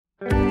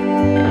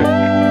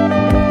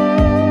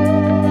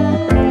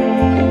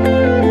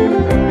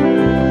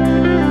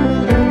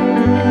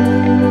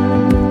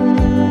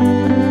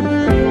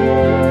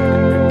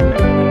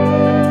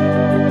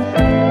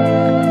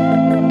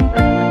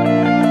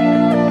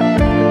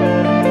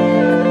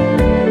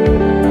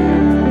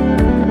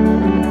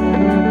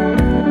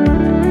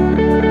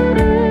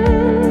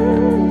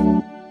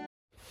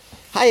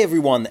Hi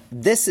everyone,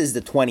 this is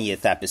the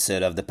 20th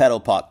episode of the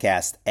Padel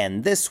Podcast,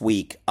 and this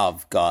week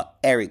I've got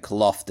Eric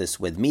Loftus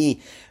with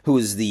me, who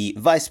is the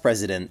Vice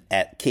President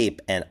at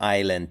Cape and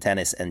Island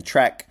Tennis and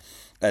Track,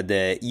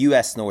 the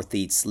US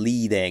Northeast's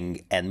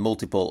leading and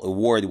multiple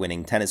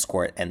award-winning tennis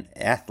court and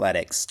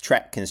athletics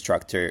track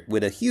constructor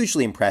with a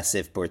hugely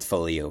impressive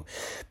portfolio.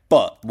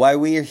 But why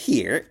we're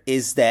here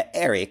is that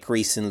Eric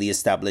recently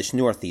established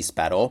Northeast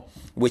Padel,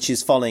 which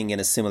is following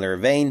in a similar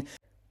vein,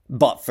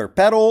 but for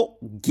padel,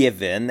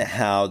 given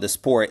how the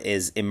sport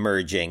is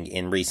emerging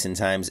in recent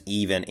times,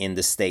 even in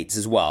the States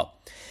as well.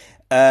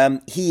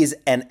 He is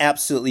an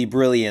absolutely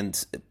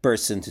brilliant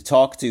person to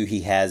talk to.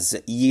 He has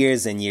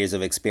years and years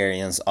of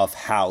experience of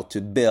how to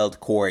build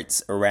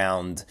courts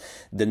around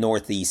the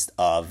northeast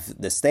of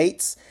the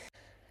States.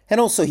 And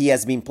also he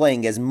has been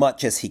playing as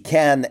much as he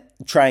can,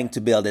 trying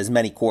to build as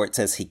many courts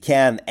as he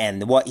can.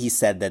 And what he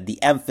said that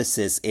the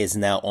emphasis is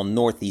now on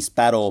Northeast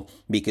Padel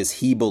because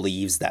he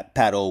believes that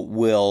Padel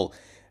will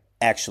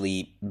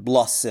actually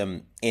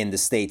blossom in the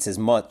States as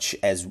much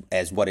as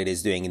what it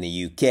is doing in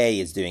the UK,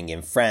 is doing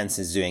in France,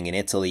 is doing in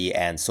Italy,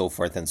 and so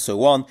forth and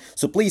so on.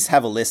 So please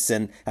have a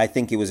listen. I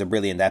think it was a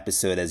brilliant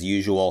episode as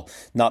usual,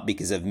 not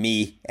because of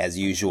me as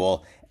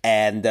usual.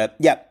 And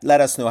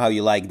let us know how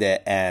you liked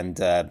it and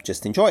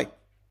just enjoy.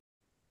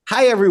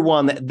 Hi,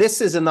 everyone.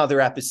 This is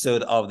another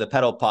episode of the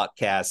Padel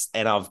Podcast,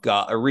 and I've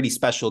got a really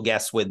special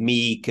guest with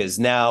me because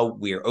now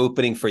we're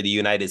opening for the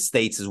United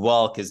States as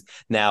well, because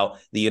now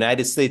the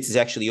United States is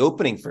actually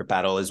opening for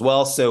Padel as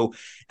well. So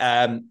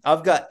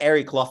I've got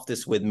Eric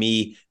Loftus with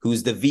me,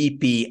 who's the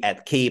VP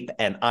at Cape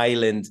and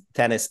Island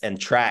Tennis and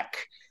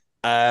Track,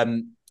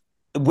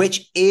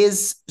 which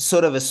is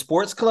sort of a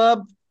sports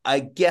club. I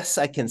guess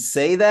I can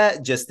say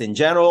that just in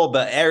general,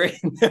 but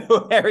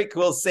Eric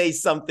will say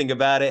something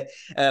about it.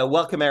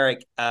 Welcome,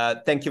 Eric.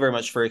 Thank you very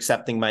much for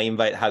accepting my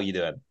invite. How you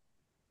doing?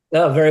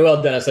 Oh, very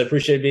well, Dennis. I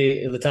appreciate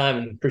the time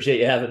and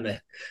appreciate you having me.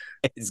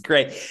 It's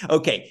great.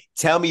 Okay,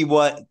 tell me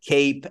what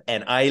Cape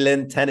and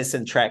Island Tennis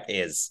and Track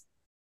is.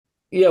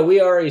 Yeah, we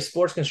are a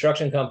sports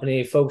construction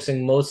company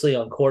focusing mostly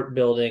on court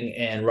building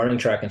and running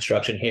track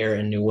construction here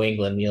in New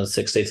England,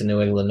 6 states of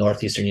New England,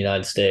 northeastern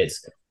United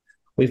States.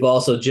 We've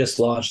also just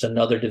launched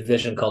another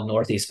division called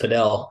Northeast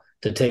Padel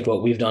to take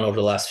what we've done over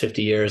the last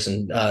 50 years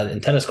in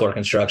tennis court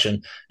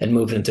construction and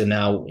move into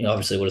now,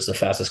 obviously what is the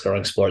fastest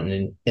growing sport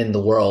in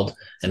the world.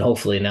 And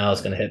hopefully now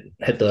it's going to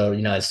hit the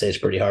United States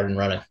pretty hard and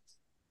running.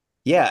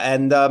 Yeah,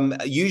 and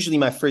usually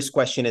my first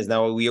question is,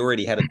 now we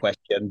already had a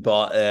question,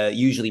 but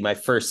usually my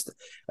first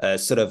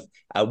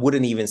I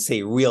wouldn't even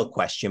say real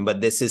question,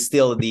 but this is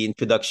still the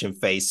introduction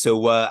phase.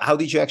 So how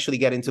did you actually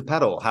get into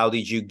padel? How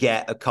did you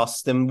get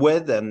accustomed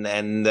with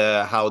and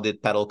how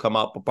did padel come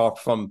up apart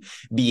from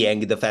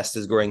being the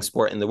fastest growing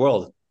sport in the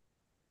world?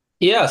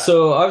 Yeah,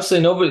 so obviously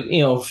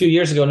nobody, a few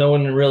years ago, no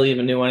one really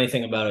even knew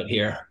anything about it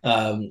here.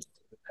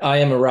 I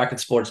am a racket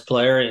sports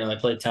player. I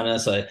play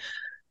tennis. I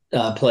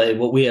play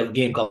what we have a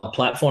game called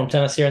platform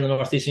tennis here in the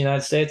Northeast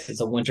United States.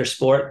 It's a winter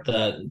sport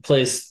that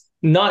plays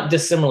not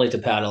dissimilarly to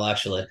padel,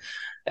 actually.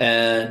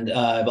 And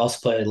I've also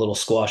played a little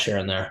squash here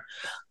and there,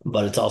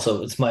 but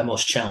it's my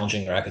most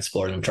challenging racket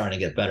sport, and I'm trying to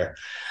get better.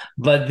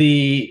 But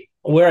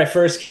where I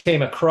first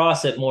came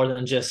across it more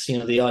than just,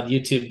 the odd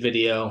YouTube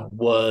video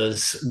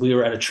was we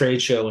were at a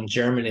trade show in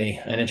Germany,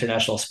 an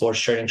international sports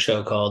trading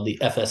show called the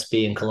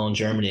FSB in Cologne,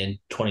 Germany in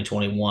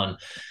 2021.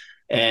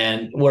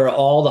 And where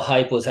all the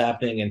hype was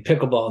happening in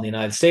pickleball in the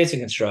United States in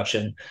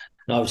construction,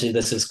 and obviously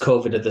this is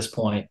COVID at this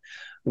point,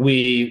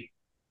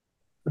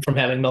 from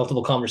having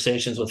multiple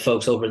conversations with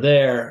folks over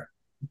there,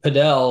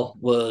 padel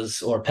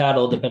or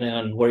paddle, depending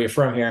on where you're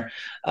from here,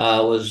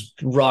 was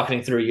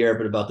rocketing through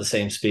Europe at about the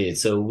same speed.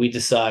 So we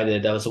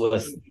decided, I was with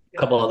a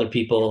couple other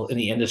people in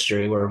the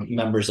industry, we're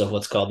members of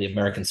what's called the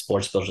American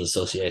Sports Builders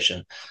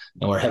Association,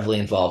 and we're heavily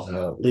involved in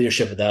the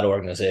leadership of that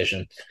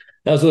organization.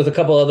 I was with a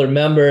couple other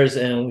members,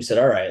 and we said,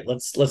 all right,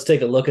 let's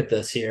take a look at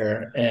this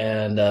here,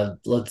 and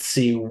let's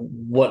see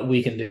what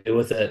we can do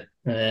with it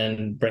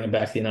and bring it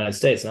back to the United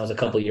States. And that was a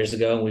couple of years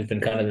ago, and we've been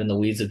kind of in the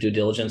weeds of due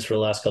diligence for the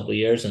last couple of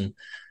years and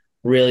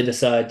really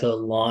decided to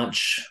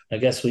launch. I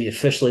guess we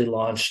officially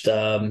launched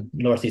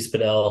Northeast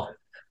Padel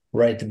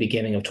right at the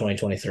beginning of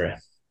 2023.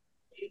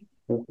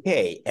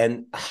 Okay,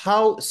 and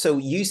so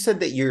you said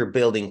that you're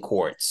building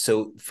courts.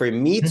 So for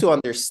me to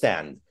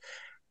understand,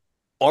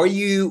 are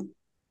you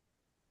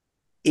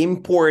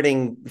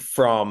importing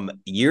from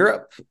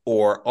Europe,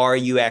 or are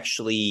you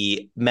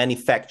actually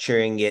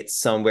manufacturing it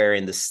somewhere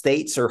in the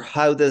States, or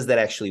how does that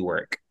actually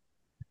work?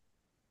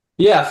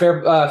 Yeah,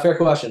 fair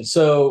question.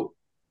 So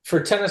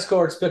for tennis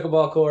courts,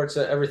 pickleball courts,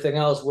 everything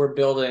else, we're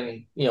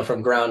building,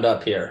 from ground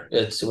up here.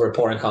 We're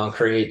pouring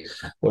concrete,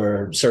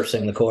 we're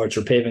surfacing the courts,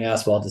 we're paving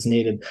asphalt as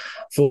needed.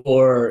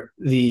 For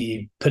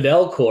the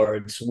padel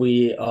courts,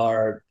 we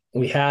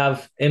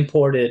have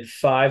imported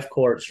 5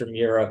 courts from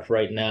Europe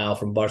right now,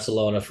 from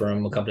Barcelona,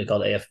 from a company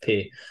called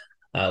AFP,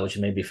 which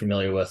you may be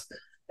familiar with.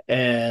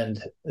 And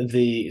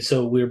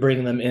so we're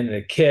bringing them in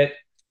a kit.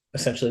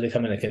 Essentially, they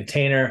come in a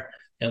container,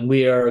 and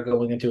we are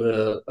going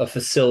into a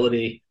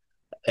facility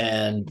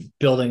and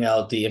building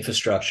out the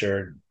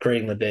infrastructure,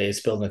 creating the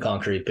base, building the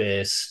concrete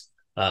base,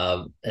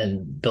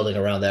 and building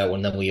around that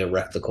when then we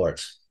erect the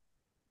courts.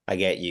 I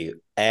get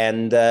you.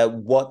 And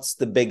what's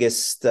the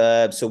biggest?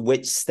 So,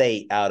 which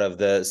state out of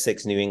the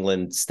 6 New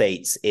England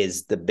states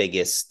is the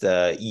biggest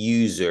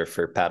user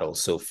for paddle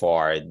so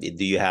far?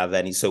 Do you have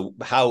any? So,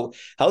 how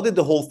did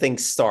the whole thing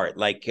start?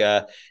 Like,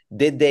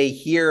 did they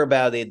hear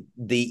about it?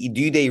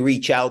 Do they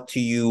reach out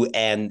to you?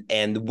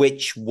 And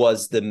which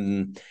was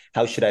the?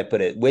 How should I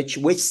put it?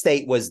 Which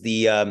state was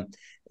the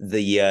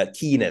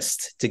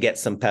keenest to get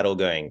some paddle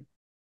going?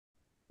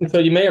 So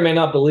you may or may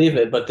not believe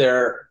it, but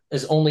there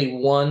is only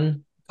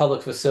one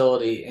public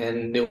facility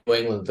in New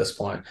England at this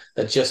point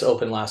that just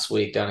opened last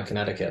week down in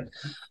Connecticut.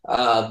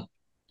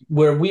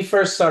 Where we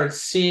first started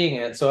seeing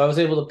it, so I was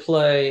able to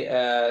play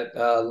at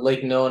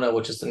Lake Nona,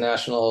 which is the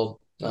national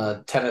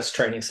tennis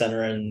training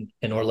center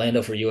in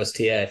Orlando for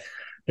USTA.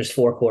 There's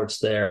 4 courts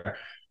there.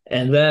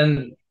 And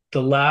then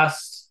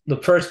the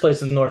first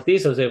place in the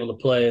Northeast I was able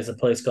to play is a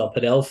place called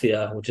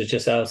Padelphia, which is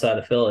just outside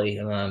of Philly.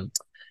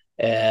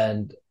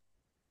 And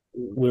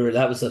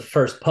that was the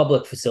first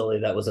public facility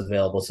that was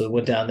available. So we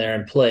went down there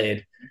and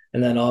played.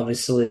 And then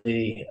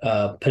obviously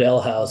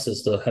Padel House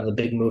is the kind of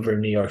the big mover in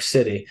New York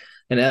City.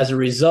 And as a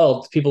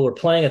result, people who are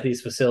playing at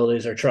these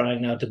facilities are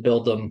trying now to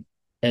build them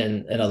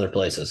in other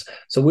places.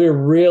 So we're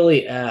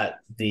really at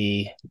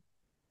the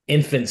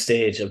infant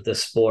stage of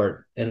this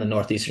sport in the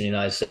Northeastern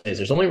United States.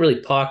 There's only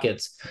really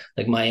pockets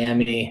like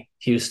Miami,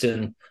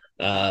 Houston,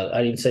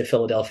 I'd even say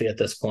Philadelphia at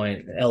this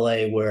point,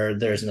 LA, where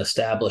there's an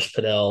established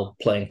padel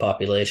playing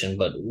population,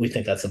 but we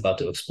think that's about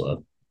to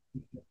explode.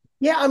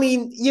 Yeah, I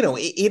mean,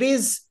 it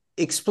is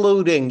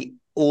exploding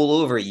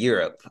all over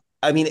Europe.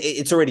 I mean,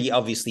 it's already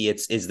obviously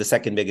it's the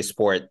second biggest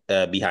sport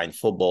behind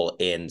football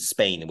in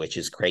Spain, which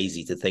is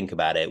crazy to think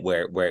about it.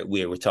 Where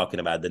we were talking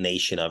about the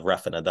nation of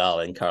Rafa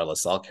Nadal and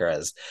Carlos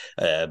Alcaraz,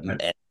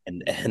 right.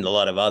 and a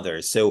lot of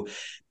others. So.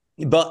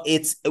 But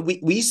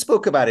we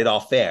spoke about it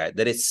off air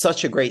that it's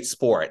such a great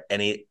sport,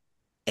 and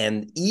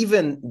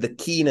even the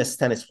keenest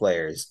tennis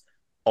players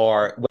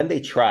are, when they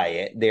try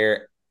it,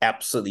 they're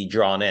absolutely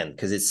drawn in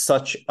because it's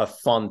such a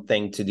fun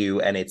thing to do,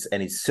 and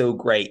it's so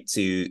great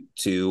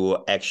to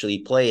actually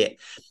play it.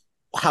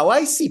 How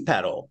I see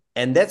paddle,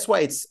 and that's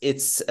why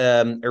it's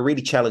a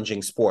really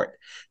challenging sport.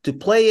 To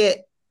play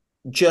it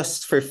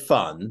just for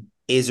fun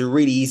is a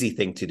really easy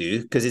thing to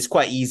do because it's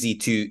quite easy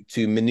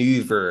to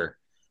maneuver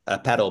a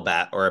paddle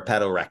bat or a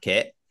paddle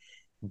racket,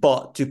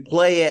 but to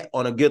play it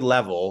on a good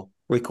level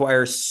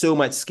requires so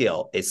much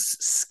skill.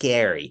 It's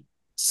scary.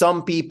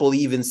 Some people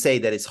even say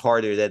that it's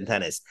harder than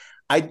tennis.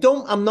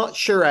 I'm not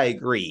sure I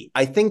agree.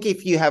 I think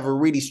if you have a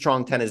really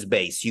strong tennis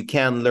base, you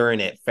can learn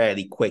it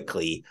fairly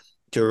quickly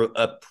to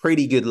a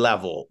pretty good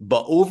level,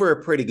 but over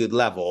a pretty good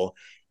level,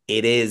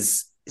 it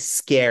is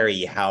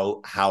scary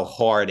how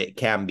hard it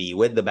can be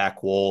with the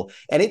back wall.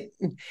 And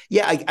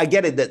I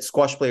get it that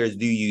squash players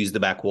do use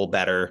the back wall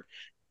better.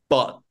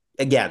 But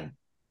again,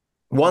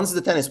 once the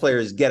tennis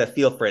players get a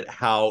feel for it,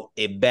 how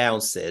it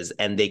bounces,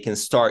 and they can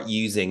start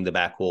using the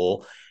back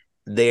wall,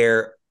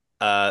 their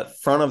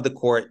front of the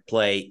court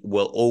play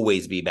will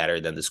always be better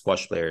than the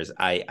squash players.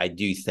 I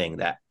do think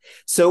that.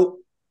 So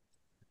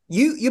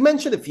you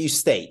mentioned a few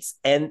states,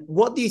 and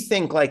what do you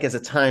think, like, as a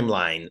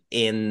timeline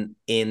in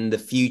the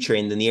future,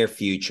 in the near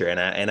future?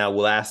 And I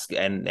will ask,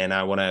 and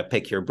I want to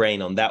pick your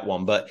brain on that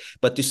one. But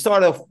to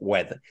start off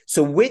with,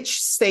 so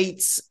which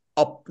states?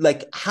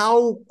 Like,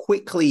 how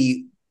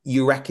quickly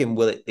you reckon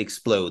will it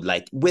explode?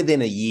 Like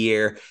within a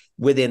year,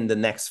 within the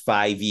next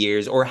 5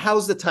 years, or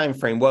how's the time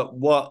frame?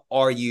 What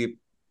are you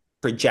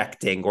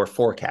projecting or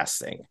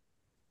forecasting?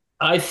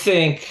 I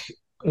think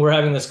we're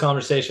having this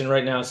conversation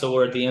right now. So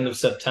we're at the end of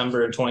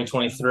September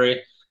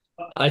 2023.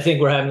 I think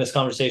we're having this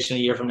conversation a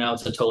year from now.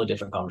 It's a totally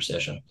different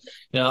conversation.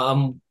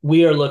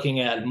 We are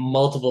looking at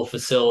multiple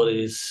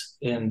facilities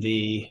in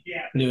the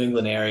New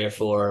England area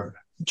for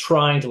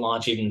trying to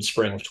launch even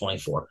spring of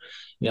 24.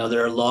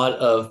 There are a lot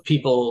of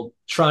people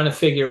trying to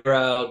figure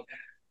out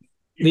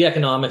the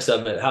economics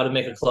of it, how to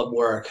make a club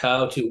work,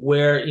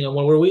 where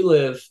we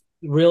live,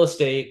 real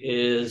estate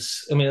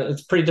is,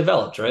 it's pretty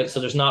developed, right? So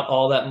there's not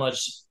all that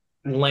much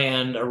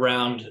land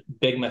around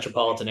big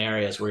metropolitan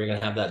areas where you're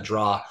going to have that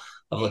draw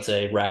of, let's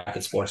say,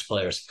 racket sports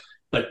players.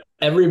 But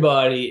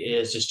everybody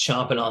is just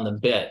chomping on the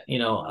bit.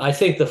 I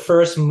think the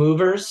first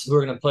movers who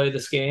are going to play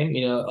this game,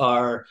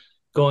 are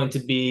going to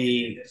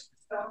be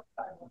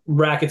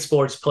racket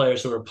sports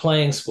players who are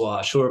playing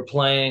squash, who are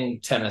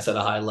playing tennis at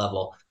a high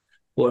level,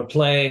 who are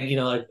playing,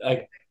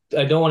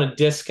 I don't want to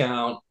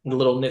discount the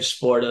little niche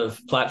sport of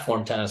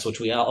platform tennis, which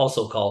we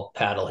also call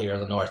paddle here in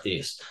the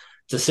Northeast.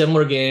 It's a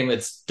similar game.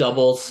 It's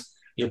doubles.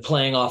 You're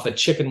playing off a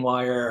chicken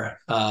wire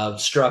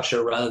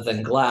structure rather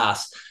than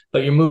glass,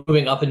 but you're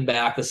moving up and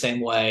back the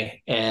same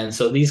way. And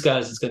so these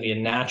guys, it's going to be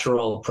a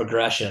natural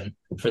progression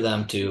for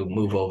them to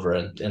move over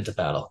into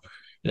paddle.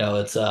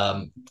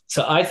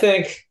 So I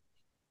think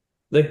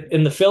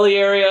in the Philly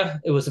area,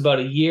 it was about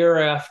a year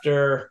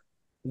after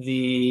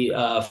the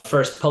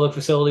first public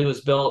facility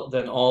was built.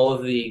 Then all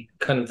of the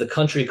kind of the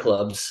country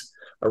clubs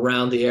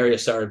around the area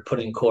started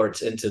putting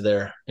courts into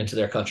their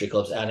country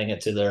clubs, adding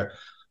it to their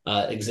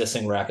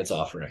existing rackets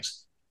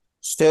offerings.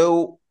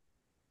 So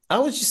I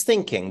was just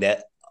thinking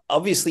that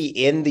obviously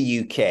in the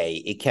UK,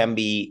 it can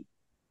be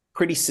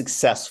pretty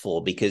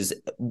successful because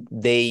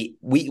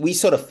we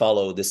sort of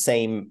follow the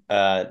same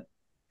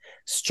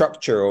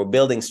structure or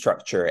building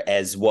structure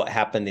as what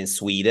happened in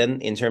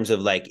Sweden in terms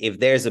of like if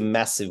there's a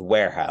massive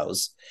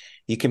warehouse,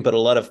 you can put a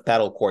lot of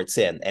paddle courts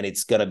in and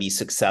it's going to be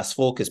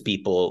successful because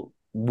people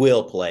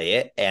will play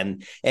it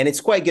and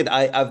it's quite good.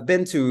 I've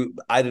been to,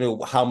 I don't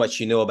know how much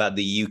you know about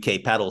the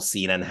UK paddle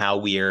scene and how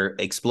we're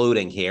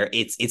exploding here.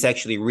 It's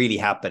actually really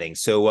happening.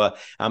 So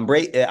I'm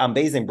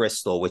based in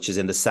Bristol, which is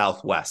in the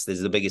southwest. This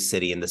is the biggest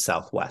city in the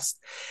southwest,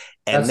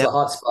 and That's the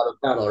hot spot of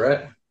paddle,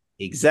 right?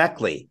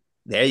 exactly.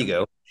 There you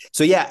go.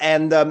 So yeah,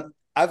 and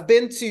I've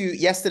been to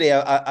yesterday.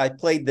 I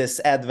played this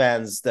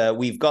advanced.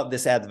 We've got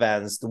this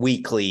advanced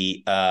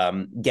weekly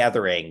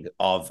gathering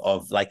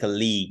of like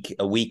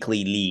a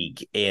weekly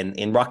league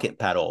in racket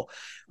paddle,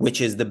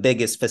 which is the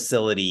biggest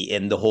facility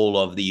in the whole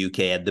of the UK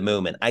at the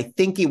moment. I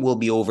think it will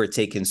be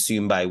overtaken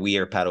soon by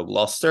Weir Paddle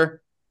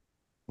Gloucester,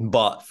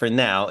 but for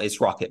now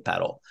it's racket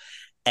paddle.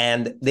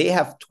 And they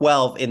have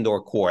 12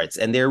 indoor courts,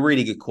 and they're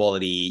really good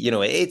quality. You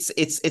know,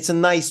 it's a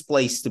nice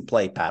place to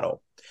play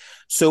paddle.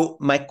 So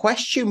my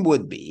question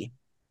would be,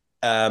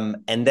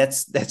 and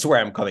that's where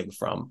I'm coming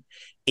from,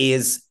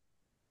 is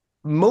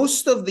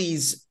most of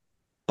these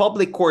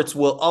public courts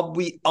will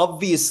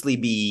obviously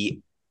be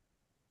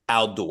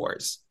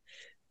outdoors,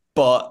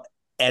 but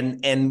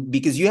and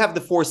because you have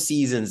the Four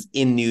Seasons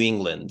in New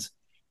England,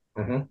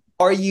 Mm-hmm.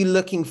 are you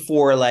looking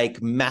for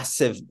like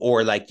massive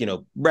or like, you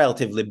know,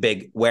 relatively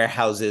big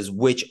warehouses,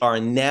 which are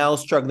now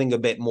struggling a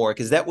bit more?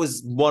 Because that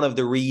was one of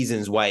the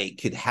reasons why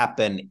it could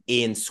happen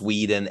in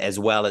Sweden as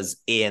well as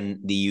in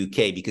the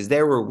UK, because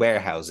there were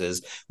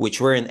warehouses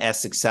which weren't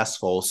as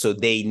successful. So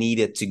they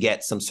needed to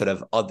get some sort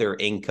of other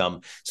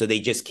income. So they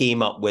just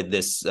came up with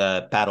this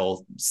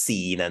paddle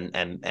scene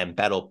and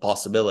paddle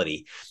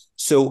possibility.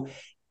 So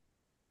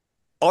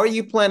are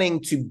you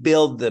planning to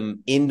build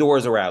them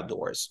indoors or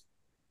outdoors?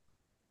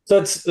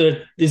 So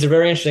these are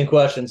very interesting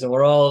questions, and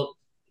we're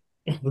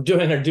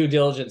doing our due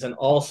diligence in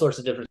all sorts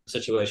of different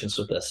situations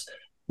with this.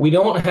 We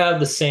don't have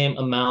the same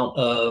amount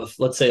of,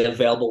 let's say,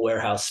 available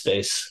warehouse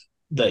space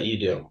that you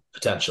do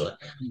potentially.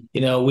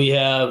 You know,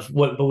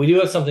 but we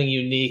do have something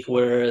unique,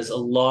 whereas a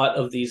lot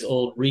of these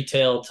old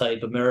retail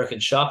type American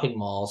shopping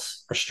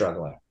malls are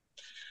struggling.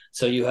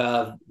 So you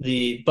have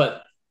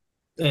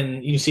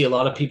and you see a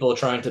lot of people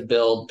trying to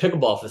build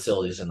pickleball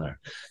facilities in there,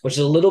 which is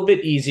a little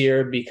bit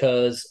easier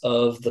because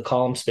of the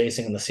column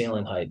spacing and the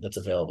ceiling height that's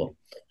available.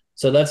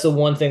 So that's the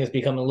one thing that's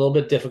becoming a little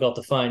bit difficult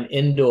to find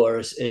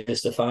indoors,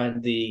 is to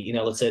find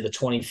let's say the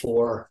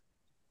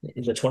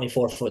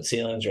 24-foot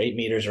ceilings or 8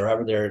 meters or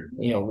however they're,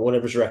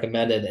 whatever's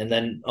recommended. And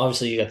then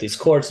obviously you got these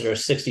courts that are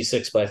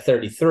 66 by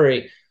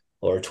 33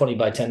 or 20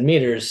 by 10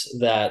 meters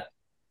that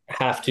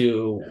have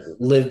to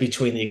live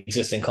between the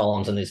existing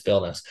columns in these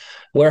buildings.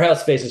 Warehouse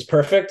space is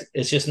perfect.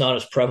 It's just not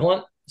as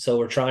prevalent. So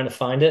we're trying to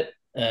find it.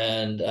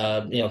 And,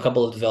 a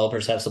couple of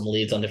developers have some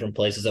leads on different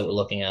places that we're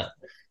looking at.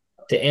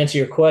 To answer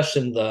your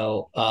question,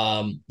 though,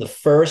 the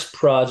first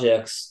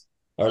projects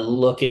are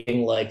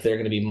looking like they're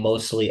going to be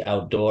mostly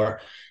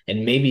outdoor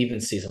and maybe even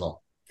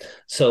seasonal.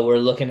 So we're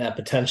looking at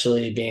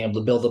potentially being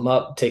able to build them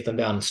up, take them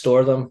down and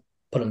store them,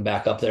 put them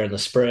back up there in the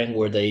spring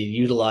where they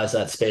utilize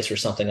that space for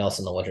something else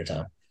in the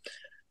wintertime.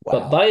 Wow.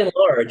 But by and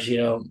large,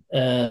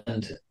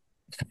 and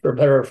for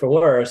better or for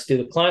worse, due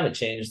to climate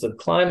change, the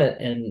climate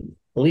in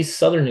at least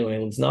southern New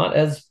England's not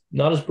as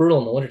brutal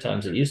in the wintertime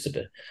as it used to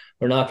be.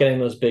 We're not getting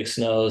those big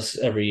snows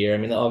every year. I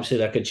mean, obviously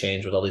that could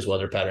change with all these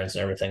weather patterns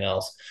and everything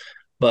else.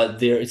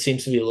 But it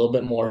seems to be a little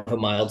bit more of a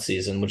mild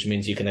season, which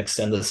means you can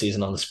extend the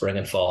season on the spring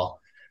and fall.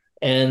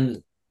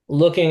 And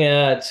looking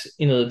at,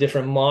 the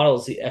different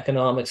models, the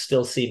economics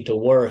still seem to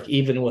work,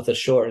 even with a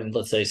shortened,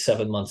 let's say,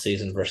 7-month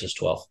season versus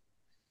 12.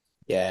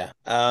 Yeah.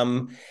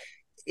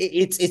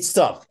 It's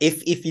tough.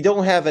 If you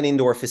don't have an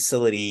indoor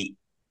facility,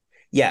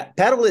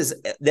 paddle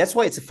that's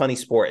why it's a funny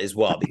sport as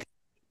well, because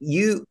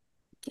you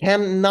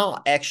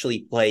cannot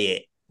actually play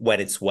it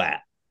when it's wet.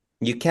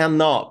 You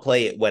cannot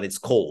play it when it's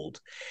cold.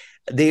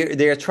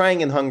 They're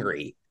trying in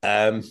Hungary.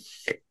 And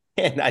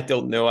I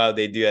don't know how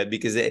they do it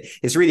because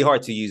it's really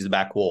hard to use the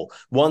back wall.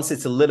 Once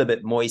it's a little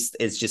bit moist,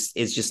 it's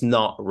just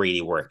not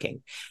really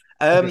working.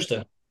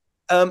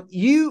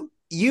 You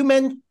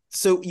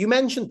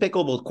mentioned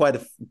pickleball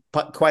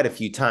quite a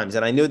few times,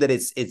 and I know that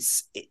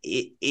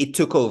it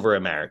took over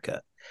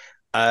America,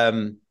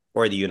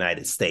 or the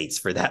United States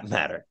for that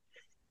matter.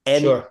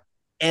 And sure.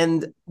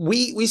 And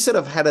we sort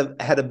of had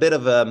a bit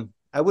of a,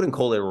 I wouldn't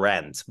call it a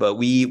rant, but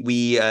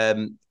we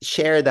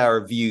shared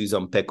our views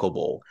on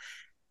pickleball.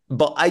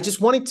 But I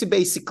just wanted to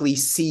basically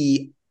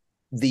see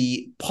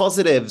the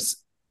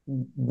positives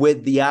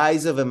with the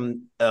eyes of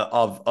an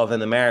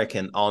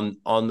American on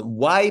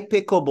why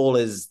pickleball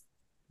is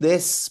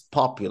this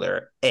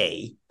popular.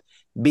 A,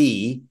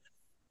 B.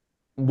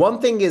 One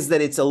thing is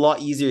that it's a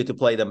lot easier to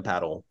play than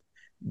paddle.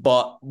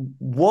 But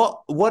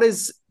what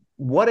is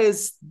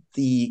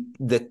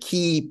the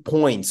key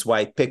points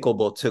why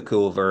pickleball took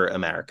over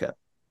America?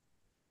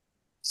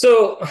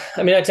 So,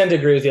 I mean, I tend to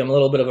agree with you. I'm a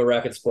little bit of a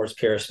racket sports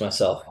purist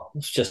myself,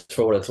 it's just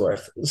for what it's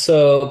worth.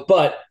 So,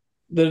 but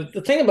the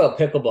thing about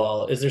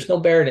pickleball is there's no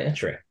barrier to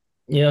entry.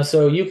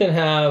 So you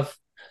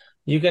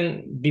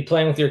can be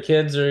playing with your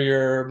kids or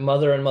your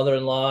mother and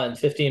mother-in-law in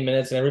 15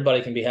 minutes, and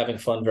everybody can be having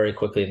fun very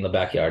quickly in the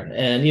backyard.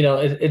 And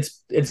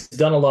it's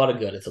done a lot of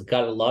good. It's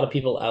got a lot of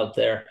people out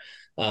there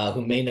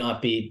who may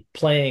not be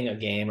playing a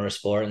game or a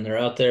sport, and they're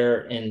out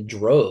there in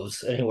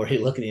droves. Anywhere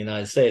you look in the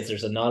United States,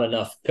 there's not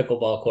enough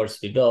pickleball courts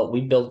to be built.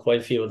 We build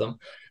quite a few of them.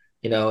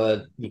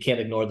 You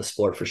can't ignore the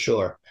sport for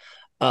sure.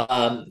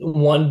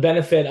 One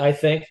benefit, I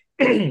think,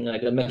 I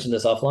mentioned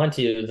this offline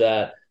to you,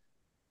 that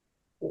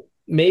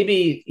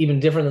maybe even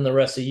different than the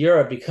rest of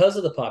Europe, because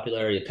of the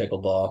popularity of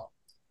pickleball,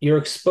 you're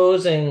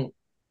exposing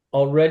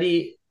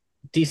already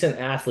decent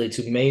athletes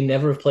who may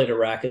never have played a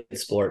racket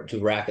sport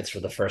to rackets for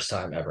the first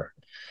time ever.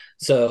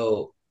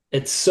 So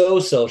it's so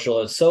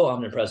social, it's so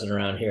omnipresent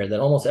around here that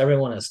almost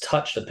everyone has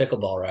touched a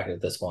pickleball racket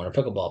at this point, or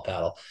pickleball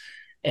paddle.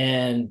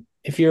 And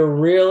if you're a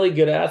really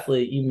good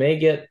athlete, you may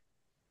get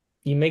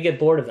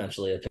bored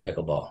eventually of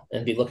pickleball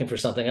and be looking for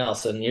something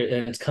else. And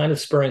it's kind of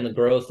spurring the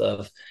growth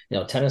of,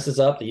 tennis is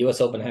up. The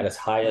US Open had its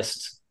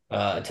highest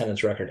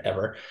attendance record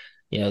ever.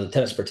 The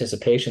tennis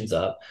participation's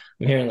up.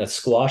 I'm hearing that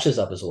squash is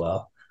up as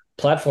well.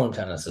 Platform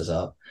tennis is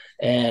up.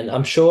 And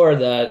I'm sure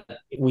that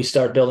we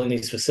start building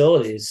these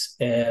facilities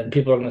and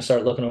people are going to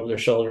start looking over their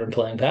shoulder and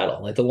playing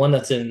paddle. Like the one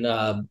that's in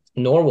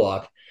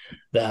Norwalk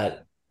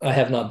that I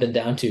have not been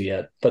down to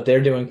yet, but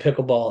they're doing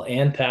pickleball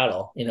and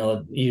paddle.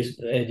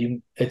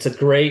 It's a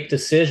great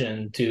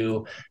decision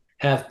to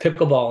have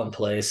pickleball in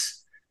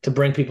place to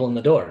bring people in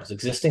the door. It's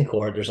existing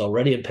court. There's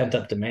already a pent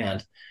up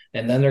demand,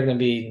 and then they're going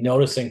to be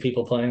noticing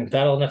people playing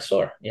paddle next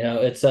door.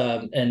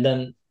 And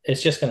then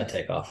it's just going to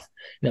take off.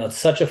 It's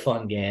such a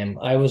fun game.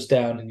 I was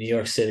down in New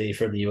York City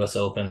for the U.S.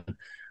 Open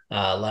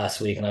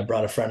last week, and I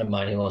brought a friend of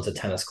mine who owns a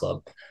tennis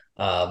club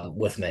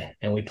with me,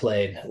 and we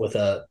played with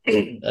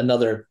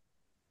another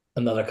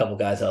couple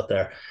guys out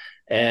there,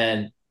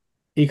 and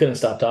he couldn't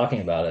stop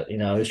talking about it. He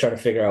was trying to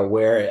figure out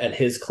where at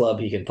his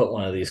club he can put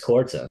one of these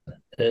courts in.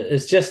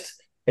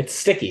 It's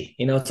sticky.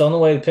 It's on the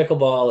way.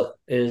 Pickleball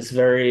is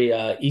very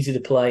easy to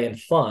play and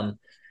fun.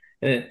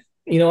 And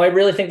I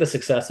really think the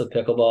success of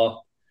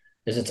pickleball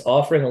is it's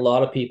offering a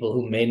lot of people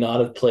who may not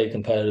have played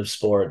competitive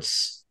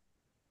sports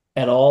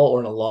at all or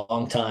in a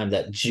long time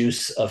that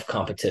juice of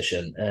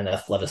competition and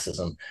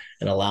athleticism,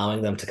 and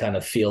allowing them to kind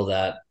of feel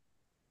that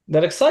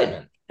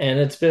excitement. And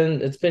it's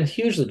been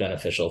hugely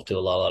beneficial to a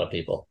lot of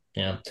people.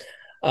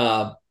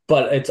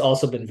 But it's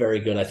also been very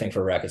good, I think,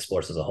 for racket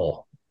sports as a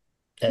whole.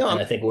 And No,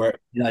 I think the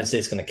United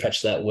States is going to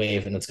catch that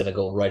wave, and it's going to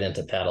go right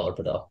into paddle or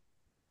padel.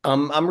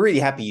 I'm really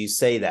happy you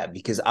say that,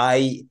 because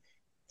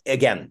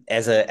again,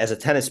 as a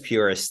tennis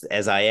purist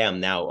as I am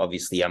now,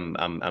 obviously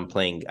I'm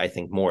playing, I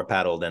think, more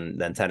paddle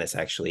than tennis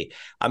actually.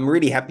 I'm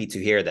really happy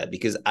to hear that,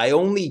 because I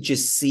only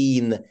just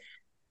seen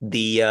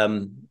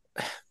the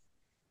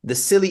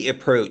silly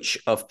approach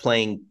of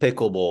playing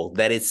pickleball,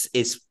 that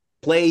it's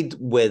played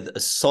with a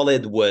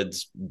solid wood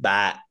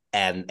bat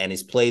and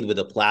is played with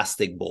a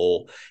plastic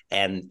ball,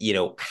 and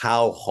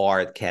how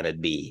hard can it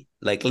be?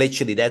 Like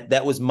literally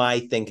that was my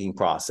thinking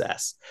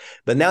process.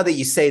 But now that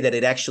you say that,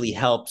 it actually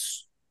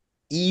helps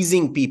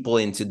easing people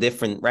into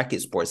different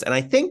racket sports, and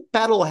I think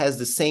paddle has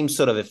the same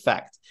sort of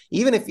effect.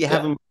 Even if you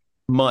haven't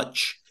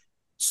much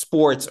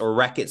sports or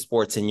racket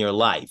sports in your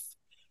life,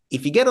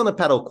 if you get on a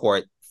paddle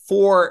court,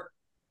 for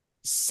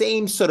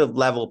same sort of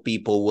level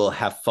people will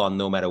have fun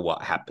no matter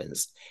what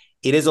happens.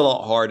 It is a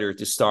lot harder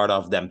to start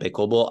off than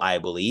pickleball, I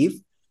believe.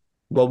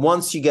 But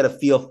once you get a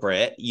feel for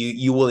it,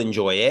 you will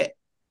enjoy it.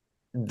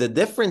 The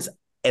difference,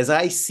 as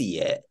I see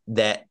it,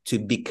 that to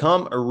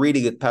become a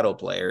really good paddle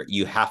player,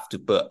 you have to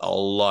put a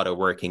lot of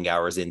working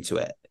hours into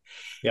it.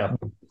 Yeah.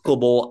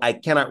 Pickleball, I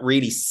cannot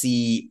really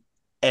see.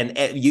 And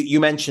you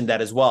mentioned that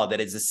as well, that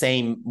it's the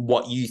same.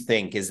 What you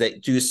think is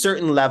that to a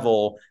certain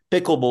level,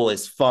 pickleball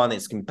is fun,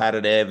 it's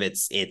competitive,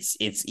 it's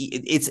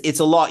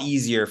a lot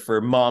easier for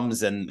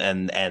moms and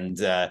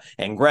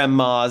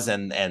grandmas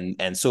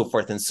and so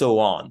forth and so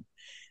on.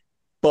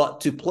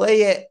 But to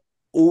play it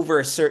over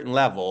a certain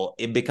level,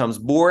 it becomes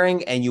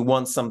boring and you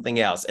want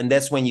something else. And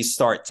that's when you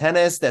start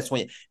tennis. That's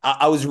when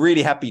I was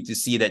really happy to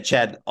see that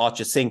Chad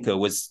Ochocinco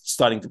was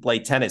starting to play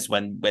tennis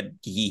when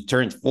he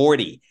turned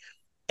 40.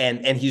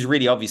 And he's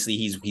really, obviously,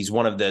 he's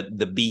one of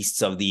the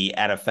beasts of the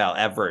NFL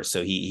ever.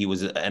 So he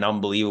was an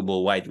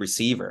unbelievable wide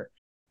receiver.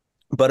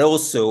 But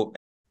also,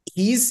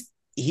 he's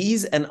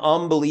an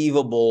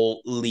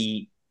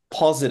unbelievably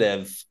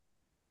positive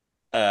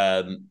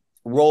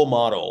role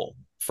model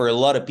for a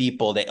lot of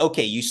people, that,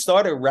 okay, you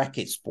start a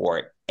racket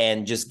sport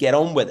and just get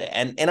on with it.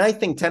 And I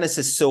think tennis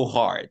is so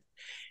hard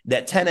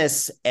that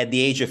tennis at the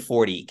age of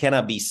 40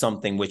 cannot be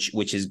something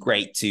which is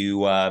great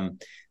to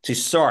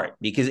start,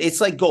 because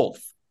it's like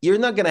golf. you're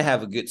not going to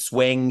have a good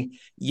swing.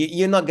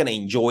 You're not going to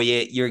enjoy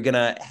it. You're going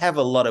to have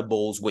a lot of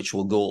balls which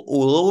will go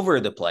all over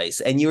the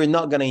place, and you're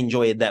not going to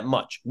enjoy it that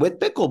much. With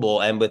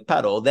pickleball and with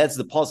paddle, that's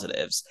the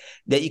positives,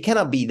 that you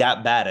cannot be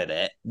that bad at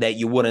it that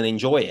you wouldn't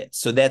enjoy it.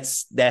 So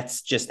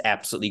that's just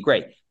absolutely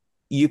great.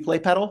 You play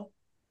paddle?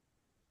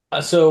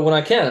 So when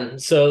I can,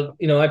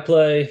 I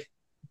play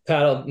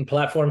paddle and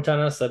platform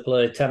tennis, I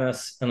play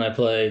tennis, and I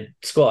play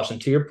squash.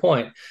 And to your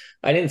point,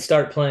 I didn't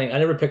start playing, I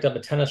never picked up a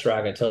tennis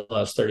racket until I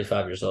was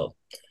 35 years old.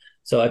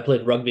 So I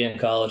played rugby in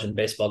college and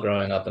baseball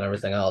growing up and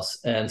everything else.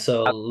 And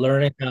so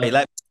learning how. Hey,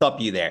 let me stop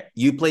you there.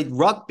 You played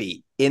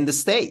rugby in the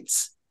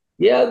States.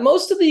 Yeah,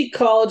 most of the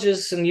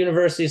colleges and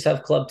universities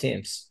have club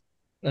teams.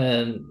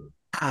 And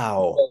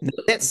Wow.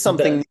 That's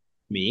something new to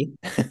me.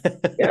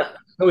 yeah,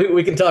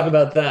 we can talk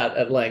about that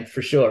at length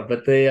for sure.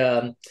 But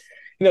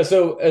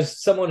so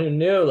as someone who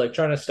knew, like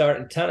trying to start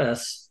in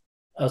tennis,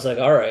 I was like,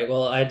 all right,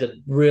 well, I had to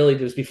really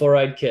do this before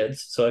I had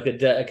kids, so I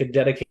could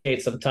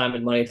dedicate some time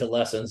and money to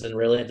lessons and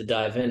really had to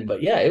dive in.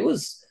 But yeah, it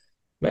was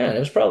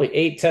probably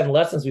 8-10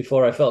 lessons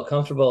before I felt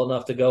comfortable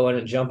enough to go in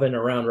and jump in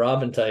a round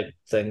robin type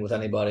thing with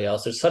anybody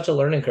else. There's such a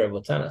learning curve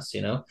with tennis,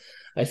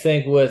 I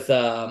think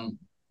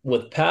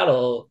with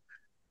paddle,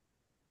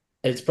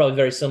 it's probably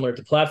very similar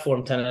to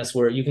platform tennis,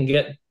 where you can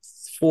get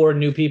four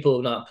new people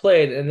who've not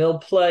played, and they'll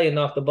play and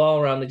knock the ball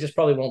around. They just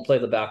probably won't play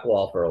the back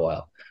wall for a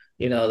while.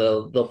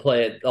 They'll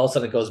play it. All of a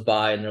sudden it goes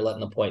by and they're letting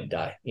the point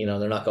die.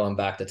 They're not going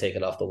back to take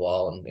it off the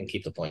wall and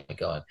keep the point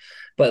going.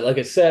 But like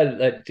I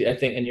said, I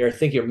think, and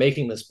you're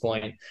making this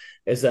point,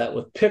 is that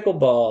with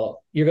pickleball,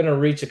 you're going to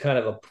reach a kind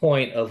of a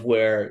point of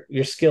where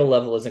your skill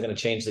level isn't going to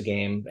change the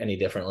game any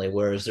differently.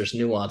 Whereas there's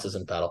nuances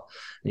in paddle,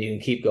 and you can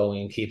keep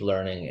going and keep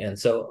learning. And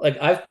so, like,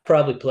 I've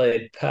probably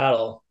played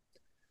paddle.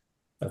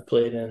 I've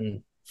played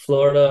in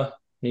Florida,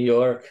 New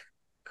York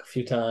a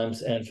few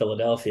times, and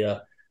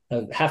Philadelphia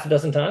half a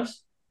dozen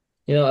times.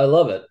 I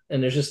love it.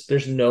 And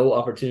there's no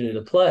opportunity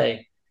to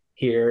play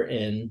here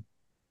in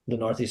the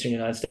Northeastern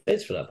United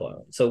States for that point.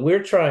 So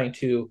we're trying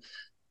to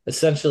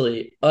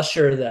essentially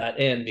usher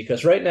that in,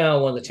 because right now,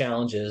 one of the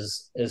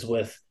challenges is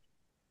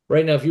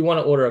right now, if you want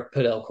to order a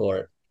Padel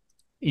court,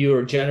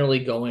 you're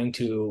generally going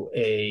to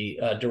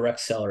a direct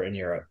seller in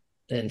Europe,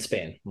 in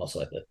Spain, most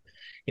likely,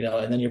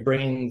 and then you're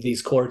bringing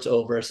these courts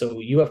over. So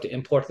you have to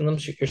import them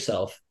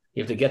yourself.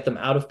 You have to get them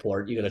out of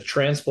port. You got to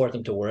transport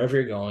them to wherever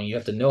you're going. You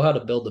have to know how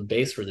to build the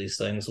base for these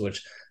things,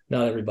 which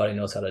not everybody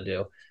knows how to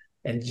do.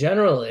 And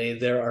generally,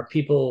 there are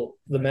people,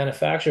 the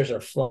manufacturers are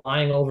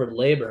flying over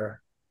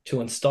labor to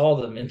install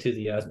them in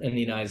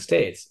the United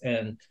States.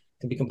 And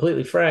to be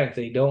completely frank,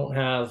 they don't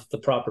have the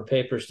proper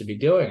papers to be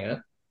doing it,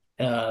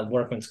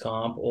 workman's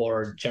comp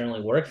or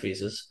generally work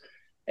visas.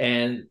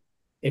 And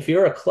if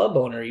you're a club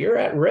owner, you're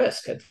at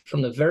risk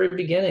from the very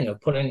beginning of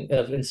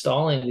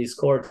installing these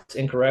courts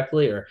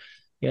incorrectly, or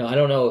I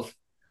don't know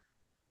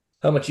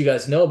how much you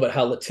guys know, but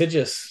how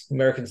litigious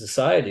American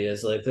society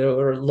is. Like, there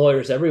are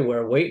lawyers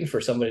everywhere waiting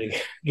for somebody to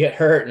get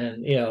hurt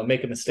and,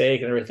 make a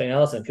mistake and everything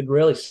else. And it could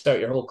really start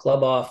your whole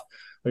club off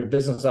or your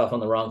business off on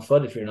the wrong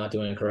foot if you're not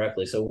doing it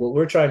correctly. So what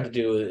we're trying to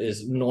do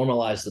is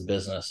normalize the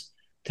business,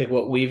 take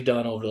what we've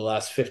done over the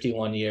last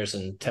 51 years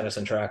in tennis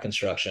and track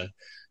construction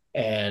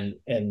and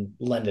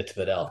lend it to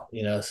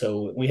Padel.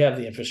 So we have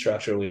the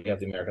infrastructure, we have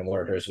the American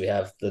workers, we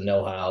have the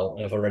know-how.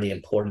 I've already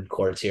imported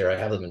courts here. I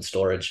have them in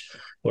storage.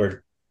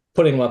 We're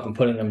putting them up and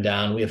putting them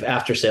down. We have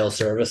after-sales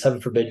service. Heaven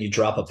forbid you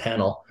drop a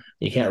panel,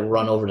 you can't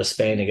run over to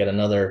Spain to get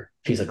another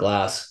piece of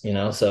glass.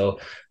 So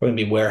we're going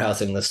to be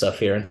warehousing this stuff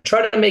here and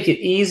try to make it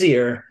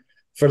easier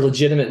for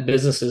legitimate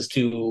businesses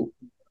to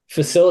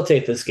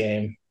facilitate this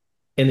game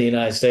in the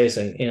United States,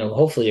 and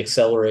hopefully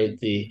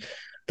accelerate the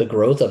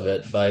growth of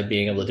it by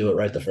being able to do it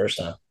right the first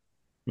time.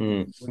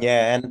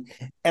 Yeah,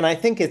 and I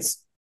think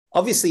it's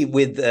obviously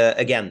with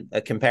again,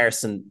 a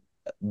comparison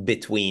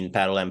between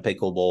paddle and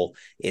pickleball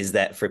is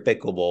that for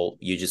pickleball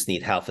you just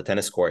need half a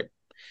tennis court.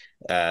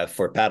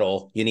 For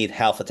paddle you need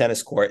half a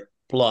tennis court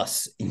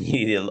plus you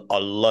need a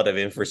lot of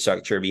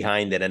infrastructure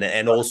behind it,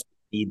 and also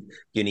you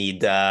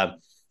need a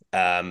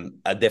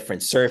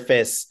different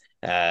surface.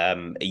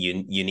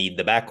 You need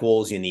the back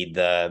walls, you need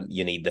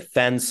the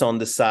fence on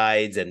the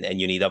sides, and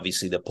you need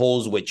obviously the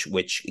poles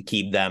which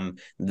keep them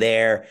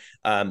there.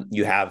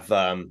 You have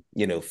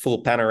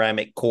full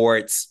panoramic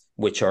courts,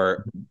 which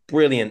are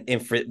brilliant.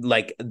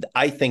 Like,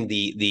 I think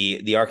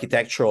the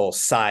architectural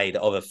side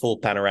of a full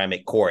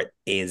panoramic court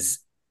is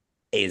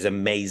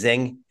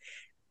amazing,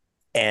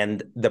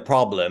 and the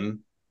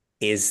problem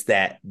is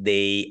that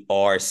they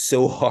are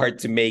so hard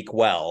to make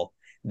well,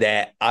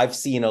 that I've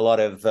seen a lot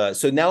of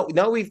so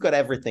now we've got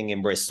everything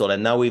in Bristol,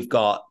 and now we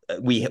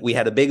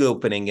had a big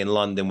opening in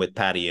London with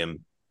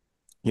Padium.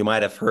 You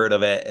might have heard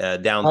of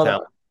it,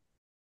 downtown.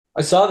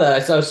 I saw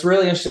that. I was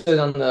really interested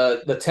on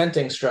the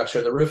tenting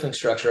structure, the roofing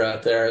structure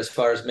out there, as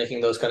far as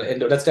making those kind of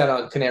indoor. That's down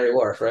on Canary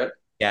Wharf, right?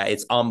 Yeah,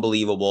 it's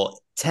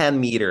unbelievable. 10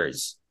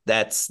 meters.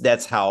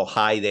 That's how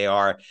high they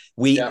are.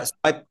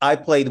 I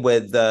played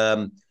with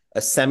a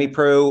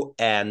semi-pro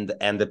and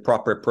the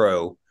proper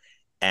pro.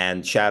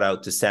 And shout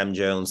out to Sam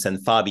Jones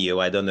and Fabio.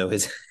 I don't know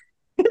his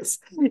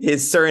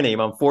his surname,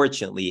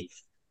 unfortunately.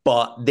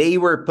 But they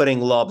were putting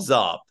lobs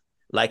up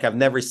like I've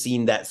never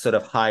seen that sort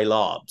of high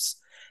lobs,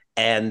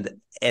 and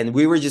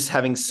we were just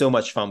having so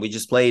much fun. We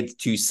just played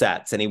 2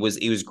 sets, and it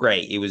was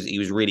great. It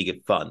was really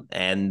good fun,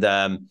 and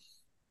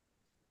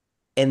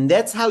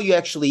that's how you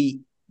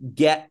actually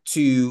get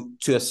to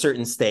a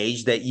certain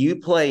stage that you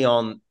play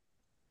on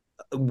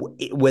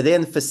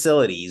within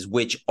facilities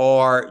which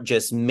are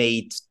just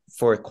made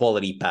for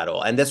quality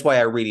paddle, and that's why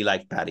I really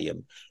like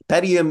Padium.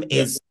 Padium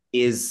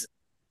is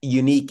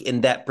unique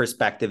in that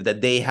perspective that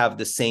they have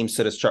the same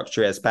sort of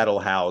structure as Paddle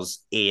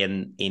House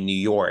in New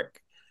York,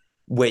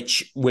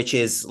 which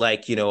is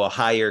like, you know, a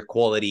higher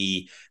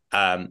quality,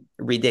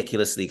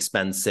 ridiculously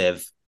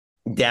expensive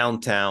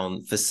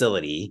downtown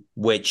facility,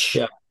 which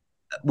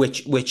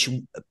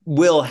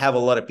will have a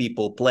lot of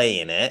people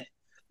play in it.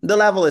 The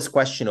level is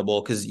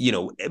questionable because, you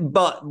know,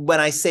 but when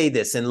I say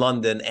this, in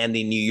London and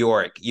in New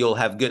York, you'll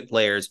have good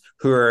players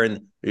who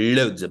earn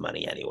loads of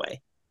money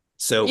anyway.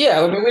 So yeah,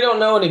 I mean, we don't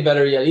know any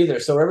better yet either.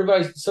 So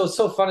everybody's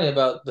so funny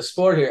about the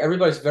sport here.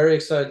 Everybody's very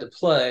excited to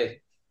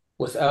play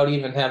without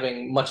even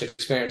having much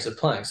experience of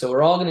playing. So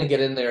we're all going to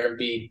get in there and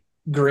be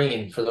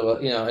green for the,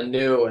 you know, and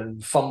new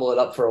and fumble it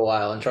up for a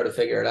while and try to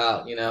figure it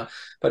out, you know.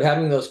 But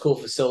having those cool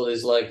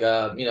facilities like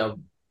you know,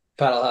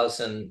 Paddle House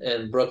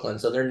in Brooklyn.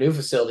 So their new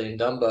facility in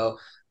Dumbo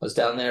was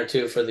down there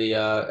too for the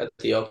at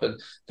the Open.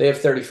 They have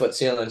 30-foot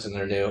ceilings in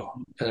their new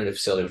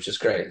facility, which is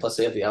great. Plus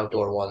they have the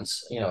outdoor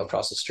ones, you know,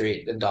 across the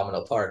street in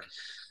Domino Park.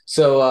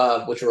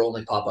 So which will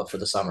only pop up for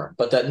the summer.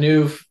 But that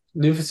new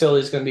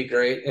facility is going to be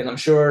great, and I'm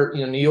sure,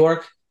 you know, New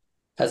York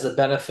has the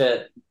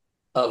benefit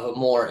of a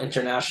more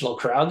international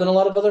crowd than a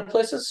lot of other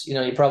places. You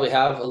know, you probably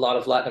have a lot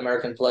of Latin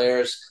American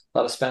players, a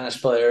lot of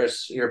Spanish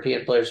players,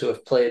 European players who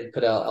have played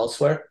padel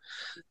elsewhere.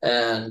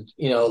 And,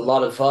 you know, a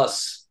lot of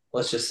us,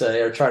 let's just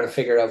say, are trying to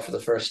figure it out for the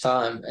first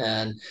time.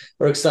 And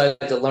we're excited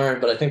to learn,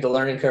 but I think the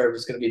learning curve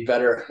is going to be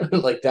better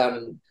like down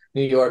in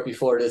New York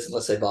before it is in,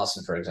 let's say,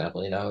 Boston, for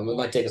example. You know, it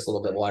might take us a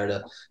little bit longer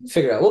to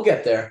figure out. We'll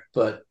get there,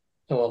 but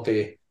we won't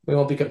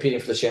be competing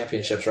for the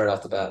championships right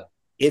off the bat.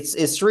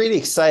 It's really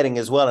exciting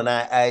as well, and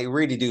I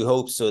really do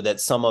hope so that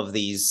some of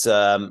these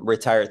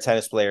retired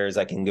tennis players,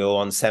 I can go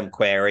on Sam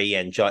Querrey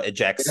and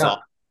Jack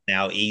Sock,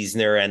 now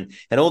Eisner, and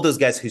all those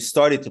guys who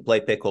started to play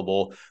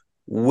pickleball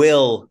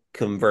will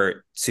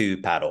convert to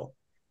paddle.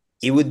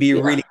 It would be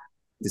really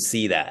cool to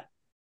see that.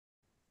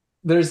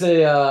 There's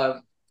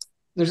a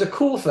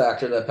cool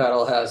factor that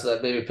paddle has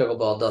that maybe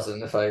pickleball doesn't.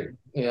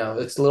 You know,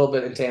 it's a little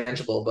bit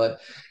intangible, but,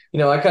 you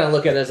know, I kind of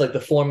look at it as like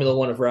the Formula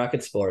One of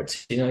racket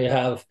sports. You know, you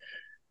have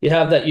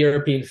that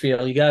European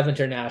feel, you have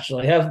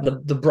international, you have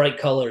the bright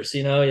colors,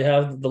 you know, you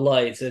have the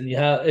lights, and you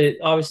have it.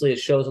 Obviously, it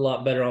shows a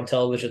lot better on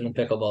television than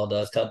pickleball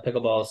does.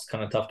 Pickleball is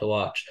kind of tough to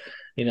watch,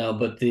 you know,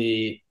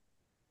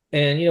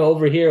 and, you know,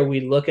 over here,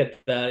 we look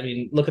at that. I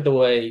mean, look at the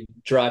way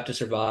Drive to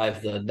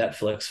Survive, the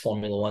Netflix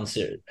Formula One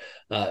series,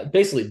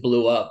 basically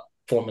blew up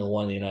Formula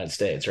One in the United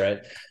States, right?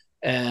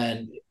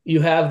 And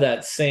you have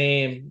that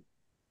same,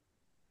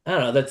 I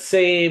don't know, that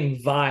same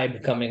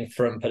vibe coming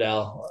from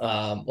Padel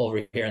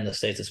over here in the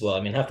States as well.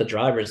 I mean, half the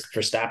drivers,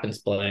 Verstappen's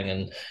playing,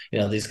 and, you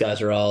know, these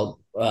guys are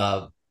all,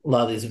 a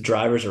lot of these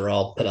drivers are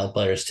all Padel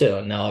players too.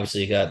 And now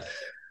obviously you got,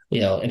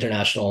 you know,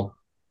 international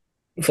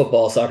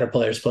football, soccer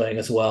players playing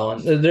as well.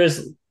 And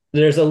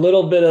there's a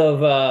little bit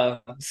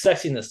of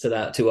sexiness to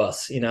that, to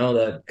us, you know,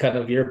 that kind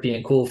of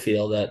European cool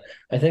feel that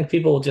I think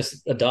people will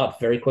just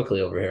adopt very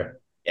quickly over here.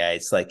 Yeah,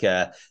 it's like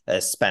a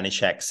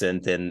Spanish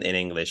accent in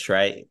English,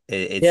 right?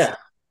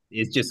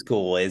 It's just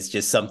cool. It's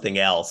just something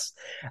else.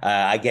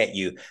 I get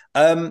you.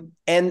 And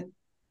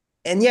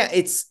yeah,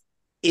 it's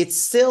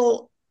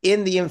still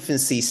in the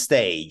infancy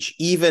stage,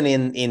 even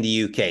in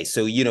the UK.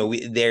 So, you know,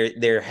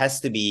 there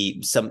has to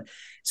be some.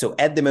 So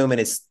at the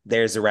moment,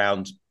 there's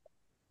around,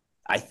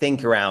 I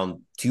think,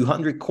 around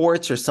 200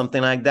 courts or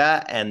something like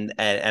that. And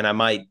I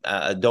might,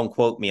 don't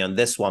quote me on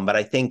this one, but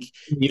I think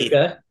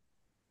UK.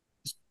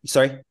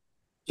 Sorry,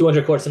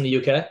 200 courts in the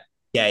UK.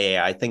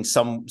 Yeah. I think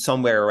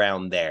somewhere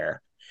around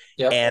there.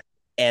 Yeah.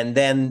 And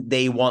then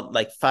they want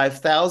like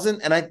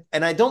 5,000, and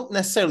I don't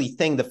necessarily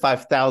think the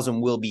 5,000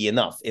 will be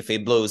enough if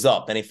it blows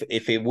up, and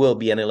if it will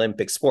be an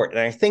Olympic sport. And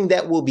I think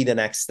that will be the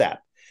next step,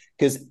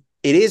 because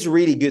it is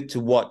really good to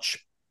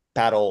watch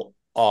paddle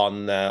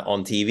on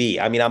TV.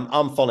 I mean,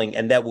 I'm following,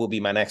 and that will be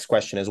my next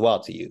question as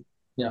well to you.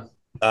 Yeah.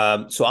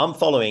 So I'm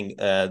following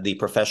the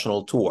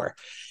professional tour,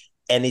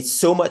 and it's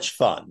so much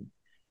fun.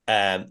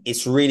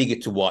 It's really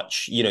good to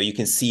watch. You know, you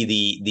can see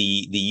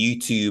the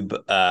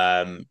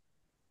YouTube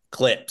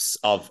clips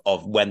of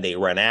when they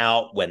run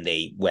out, when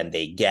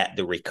they get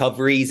the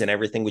recoveries and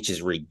everything, which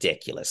is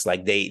ridiculous.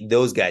 Like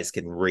those guys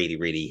can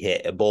really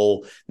hit a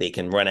ball. They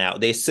can run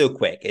out. They're so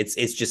quick.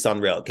 It's just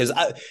unreal. Because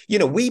you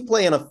know, we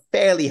play on a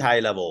fairly high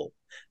level.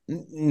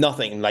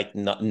 Nothing like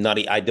not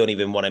I don't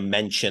even want to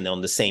mention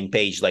on the same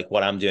page like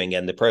what I'm doing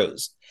in the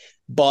pros.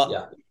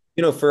 But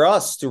you know, for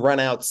us to run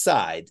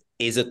outside,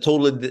 is a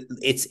totally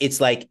it's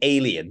like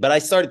alien. But I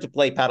started to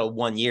play paddle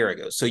 1 year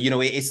ago, so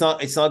it's not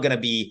going to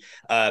be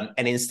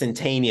an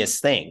instantaneous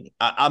thing.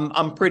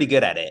 I'm pretty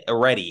good at it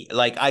already.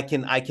 Like I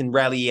can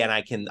rally, and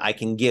I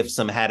can give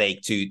some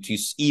headache to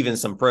even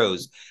some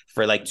pros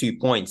for like 2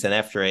 points, and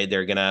after it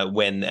they're gonna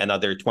win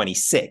another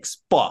 26.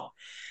 But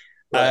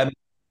Right.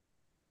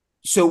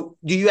 so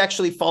do you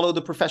actually follow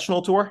the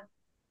professional tour?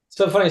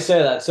 So funny you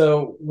say that.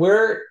 So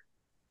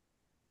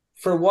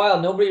for a while,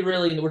 nobody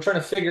really, we're trying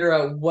to figure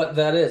out what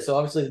that is. So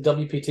obviously the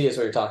WPT is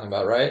what you're talking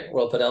about, right?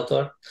 World Padel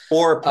Tour.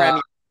 Or Uh,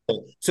 Premier?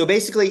 So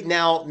basically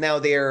now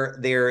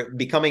they're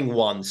becoming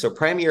one. So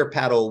Premier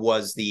Paddle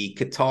was the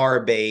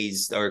Qatar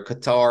based or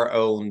Qatar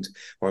owned,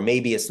 or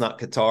maybe it's not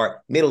Qatar,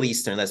 Middle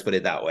Eastern, let's put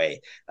it that way.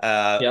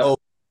 yep.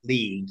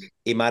 League.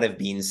 It might have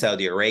been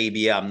Saudi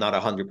Arabia. I'm not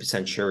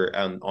 100% sure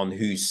on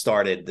who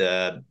started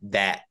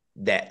that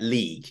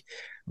league.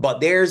 But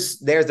there's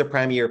the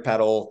Premier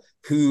Paddle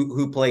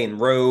who play in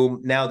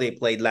Rome. Now they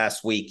played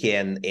last week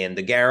in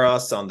the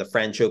Garros on the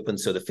French Open,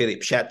 so the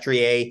Philippe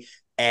Chatrier.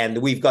 And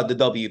we've got the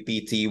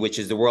WPT, which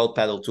is the World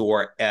Padel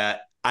Tour.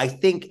 I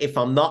think, if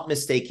I'm not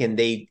mistaken,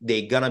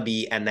 they're gonna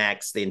be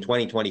annexed in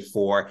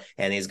 2024,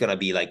 and it's gonna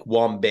be like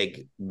one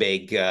big.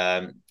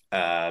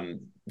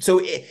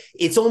 So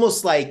it's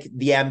almost like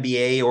the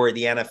NBA or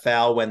the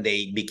NFL when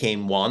they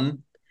became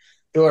one.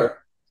 Sure.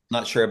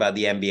 Not sure about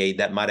the NBA.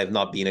 That might have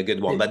not been a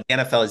good one, but the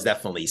NFL is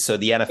definitely. So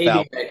the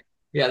NFL. ABA.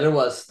 Yeah, there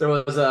was the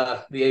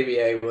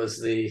ABA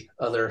was the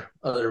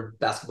other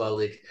basketball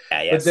league.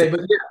 Yeah, But yes.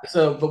 but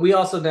yeah, but we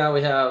also now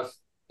we have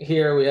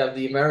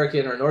the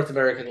American or North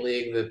American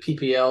League, the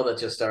PPL that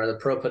just started, the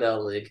Pro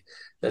Padel League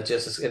that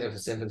just is in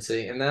its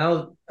infancy. And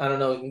now I don't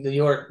know,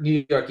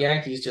 New York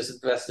Yankees just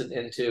invested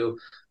into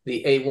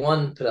the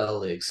A1 Padel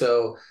League.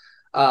 So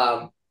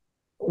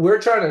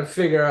we're trying to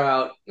figure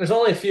out, there's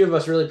only a few of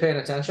us really paying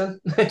attention,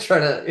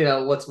 trying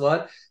to, what's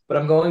what. But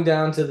I'm going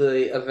down to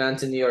the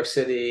event in New York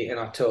City in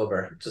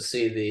October to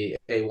see the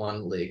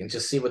A1 League and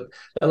just see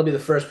that'll be the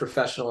first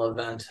professional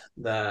event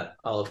that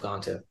I'll have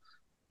gone to.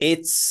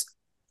 It's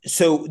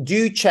so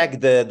do check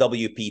the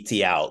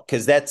WPT out,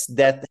 because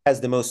that has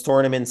the most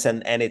tournaments,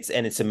 and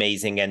it's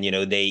amazing. And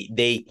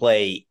they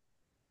play,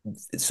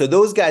 so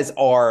those guys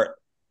are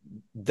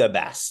the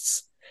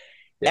best.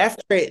 Yeah.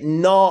 After it,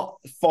 not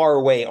far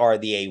away, are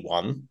the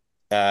A1,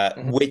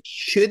 Mhm. which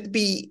should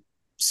be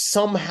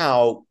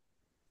somehow,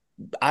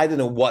 I don't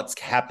know what's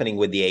happening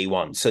with the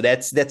A1. So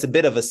that's a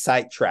bit of a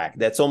sidetrack.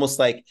 That's almost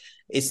like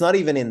it's not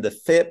even in the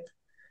FIP.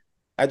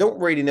 I don't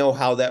really know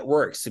how that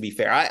works, to be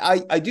fair.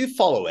 I do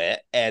follow it,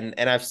 and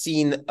I've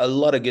seen a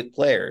lot of good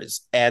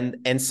players, and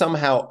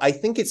somehow I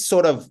think it's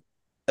sort of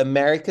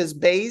America's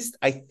based,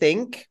 I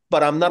think,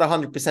 but I'm not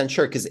 100%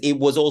 sure, because it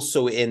was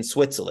also in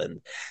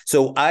Switzerland.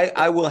 So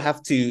I will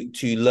have to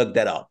look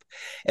that up.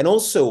 And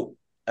also,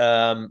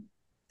 yeah,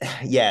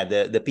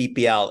 the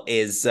PPL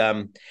is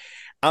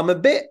I'm a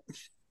bit,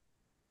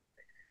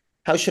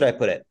 how should I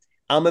put it?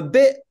 I'm a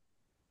bit,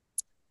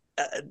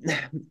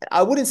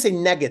 I wouldn't say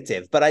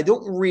negative, but I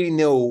don't really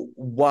know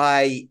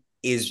why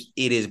it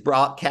is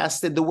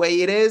broadcasted the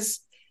way it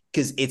is,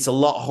 because it's a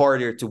lot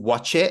harder to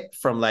watch it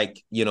from,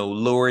 like,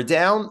 lower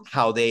down,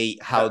 how they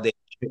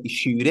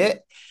shoot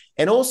it.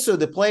 And also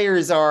the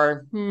players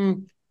are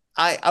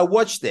I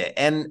watched it,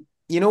 and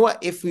you know what,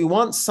 if we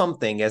want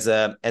something as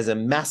a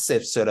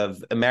massive sort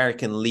of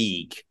American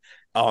league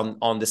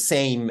on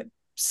the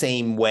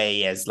same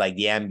way as like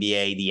the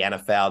NBA, the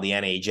NFL, the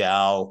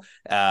NHL,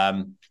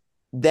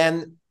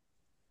 then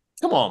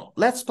come on,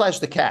 let's splash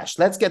the cash.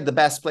 Let's get the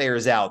best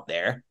players out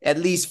there, at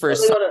least for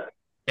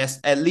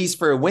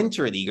a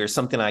winter league or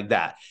something like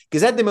that.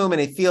 Because at the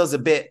moment, it feels a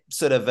bit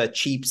sort of a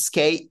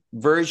cheapskate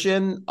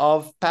version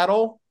of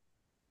paddle.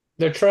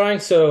 They're trying.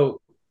 So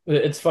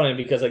it's funny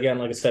because, again,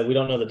 like I said, we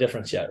don't know the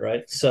difference yet,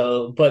 right?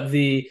 So, but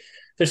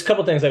there's a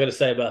couple things I got to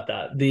say about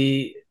that.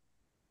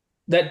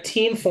 That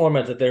team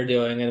format that they're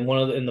doing, and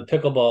in the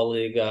pickleball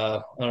league,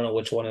 I don't know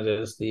which one it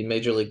is, the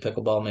Major League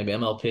Pickleball, maybe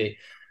MLP.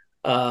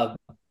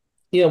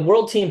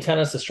 World Team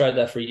Tennis has tried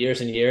that for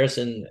years and years,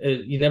 and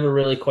you never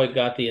really quite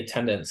got the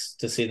attendance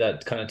to see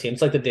that kind of team.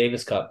 It's like the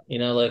Davis Cup,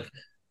 like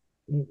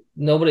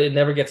nobody, it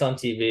never gets on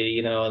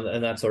TV,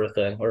 and that sort of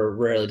thing, or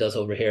rarely does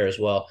over here as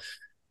well.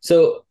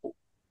 So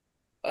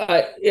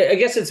I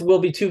guess it will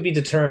be to be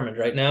determined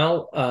right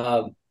now.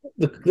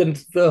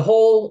 The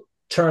whole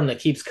term that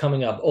keeps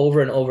coming up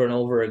over and over and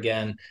over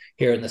again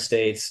here in the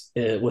States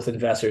with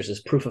investors is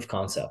proof of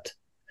concept.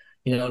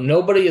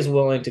 Nobody is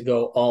willing to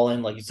go all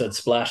in, like you said,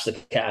 splash the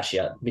cash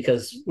yet,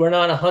 because we're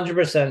not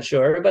 100%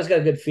 sure. Everybody's got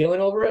a good feeling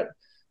over it,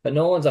 but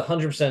no one's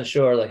 100%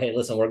 sure, like, hey,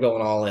 listen, we're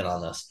going all in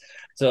on this.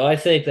 So I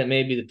think that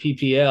maybe the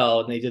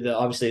PPL, and they did that,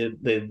 obviously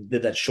they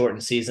did that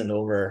shortened season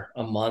over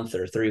a month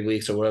or 3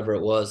 weeks or whatever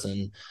it was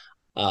in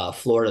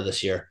Florida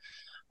this year,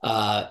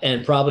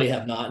 and probably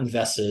have not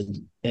invested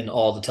in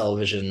all the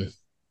television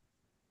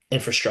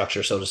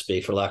infrastructure, so to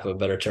speak, for lack of a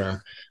better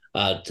term,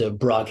 to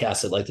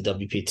broadcast it like the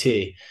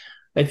WPT.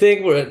 I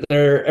think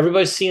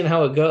everybody's seeing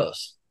how it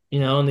goes.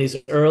 And these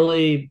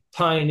early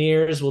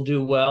pioneers will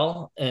do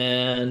well,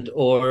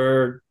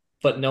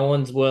 but no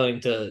one's willing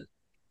to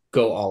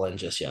go all in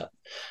just yet.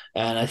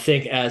 And I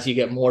think as you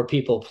get more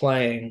people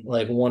playing,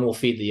 like one will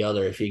feed the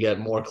other. If you get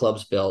more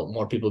clubs built,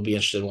 more people will be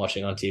interested in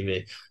watching on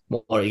TV.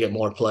 More you get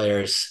more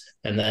players,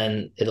 and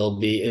then it'll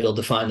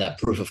define that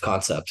proof of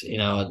concept.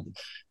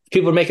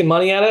 People are making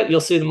money at it.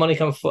 You'll see the money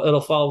come. It'll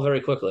follow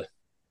very quickly.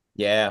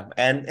 Yeah,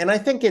 and I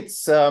think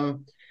it's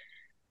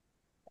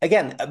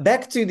again,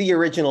 back to the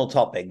original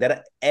topic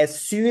that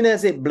as soon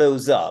as it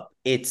blows up,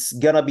 it's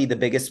gonna be the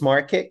biggest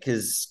market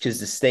because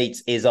the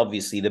States is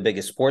obviously the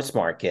biggest sports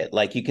market.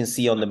 Like you can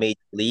see on the major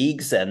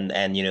leagues, and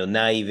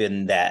now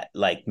even that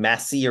like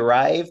Messi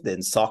arrived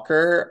in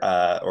soccer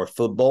or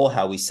football,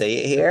 how we say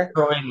it here.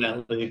 Growing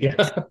that league.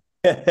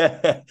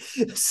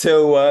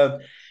 So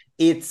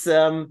it's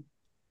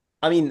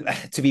I mean,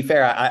 to be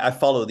fair, I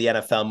follow the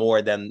NFL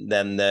more than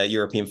the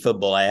European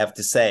football, I have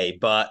to say.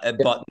 But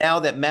now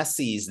that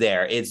Messi is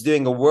there, it's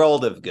doing a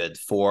world of good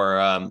for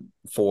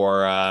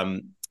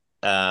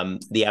the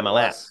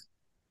MLS.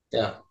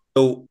 Yeah.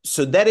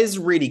 So that is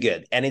really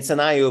good, and it's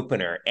an eye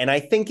opener. And I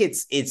think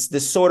it's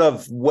the sort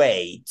of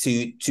way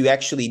to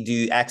actually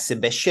do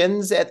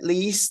exhibitions, at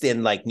least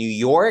in like New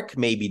York,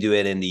 maybe do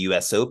it in the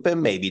U.S.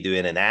 Open, maybe do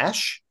it in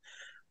Ash,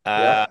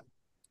 Yeah.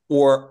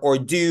 or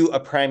do a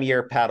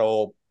Premier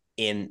Paddle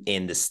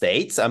in the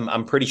States.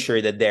 I'm pretty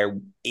sure that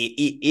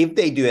if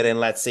they do it in,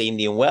 let's say,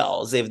 Indian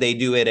Wells, if they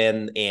do it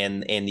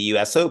in the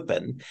US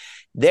Open,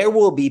 there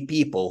will be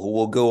people who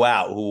will go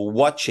out, who will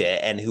watch it,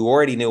 and who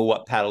already know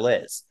what paddle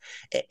is.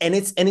 And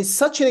it's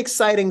such an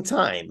exciting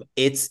time.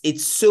 It's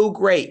so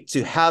great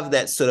to have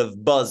that sort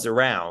of buzz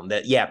around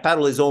that, yeah,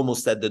 paddle is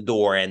almost at the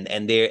door, and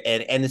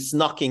it's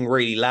knocking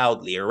really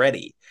loudly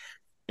already.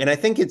 And I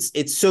think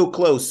it's so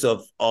close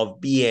of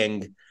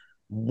being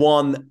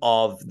one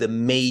of the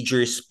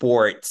major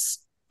sports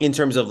in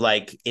terms of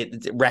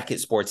racket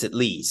sports, at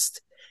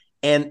least.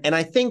 And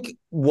I think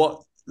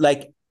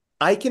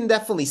I can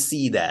definitely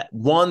see that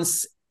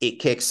once it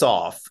kicks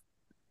off,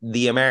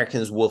 the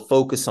Americans will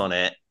focus on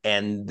it,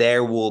 and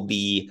there will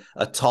be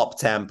a top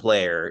 10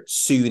 player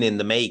soon in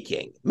the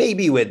making,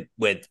 maybe with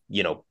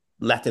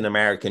Latin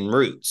American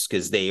roots,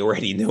 because they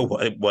already know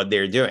what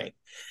they're doing.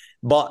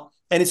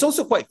 And it's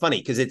also quite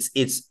funny because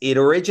it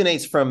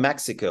originates from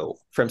Mexico,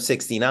 from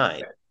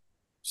 '69.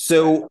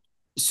 So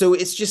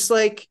it's just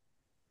like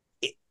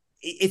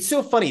it's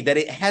so funny that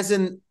it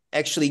hasn't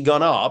actually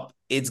gone up;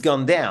 it's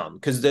gone down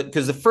because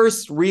the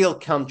first real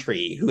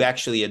country who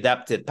actually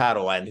adapted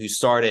paddle and who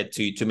started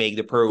to make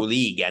the pro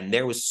league, and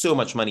there was so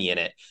much money in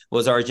it,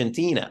 was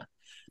Argentina.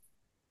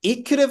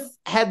 It could have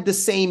had the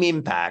same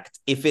impact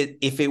if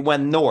it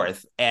went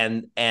north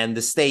and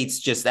the States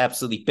just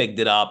absolutely picked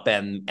it up,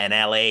 and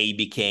LA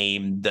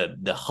became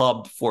the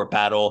hub for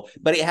paddle,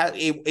 but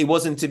it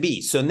wasn't to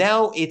be. So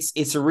now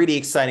it's a really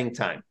exciting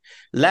time.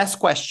 Last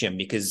question,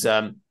 because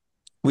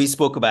we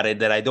spoke about it,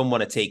 that I don't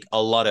want to take a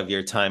lot of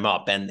your time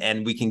up,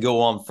 and we can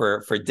go on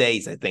for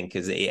days, I think,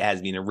 because it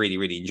has been a really,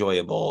 really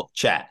enjoyable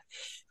chat.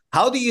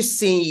 How do you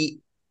see,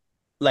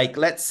 like,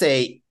 let's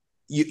say,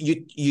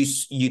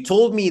 you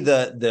told me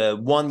the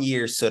 1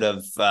 year sort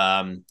of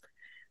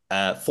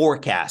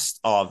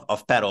forecast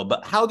of paddle,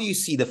 but how do you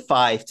see the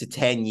 5 to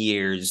 10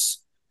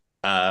 years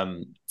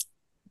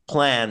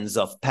plans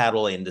of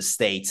paddle in the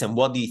States, and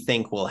what do you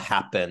think will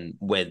happen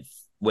with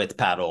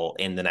paddle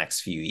in the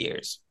next few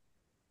years?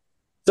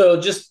 So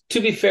just to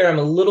be fair, I'm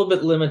a little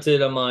bit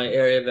limited on my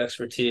area of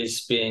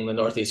expertise being the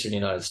Northeastern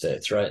United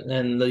States, right?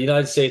 And the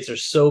United States are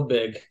so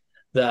big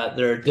that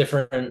there are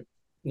different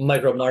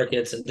micro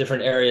markets in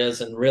different areas,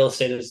 and real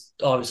estate is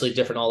obviously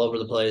different all over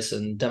the place,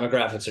 and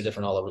demographics are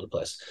different all over the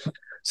place.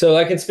 So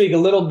I can speak a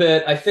little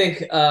bit. I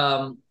think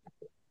I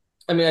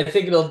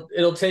think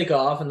it'll take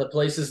off, and the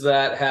places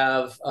that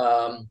have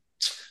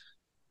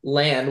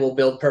land will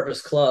build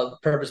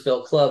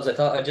purpose-built clubs.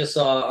 I just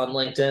saw on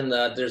LinkedIn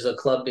that there's a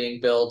club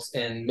being built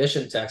in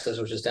Mission, Texas,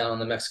 which is down on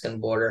the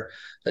Mexican border.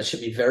 That should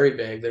be very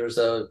big.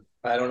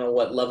 I don't know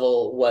what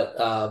level,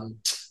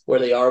 where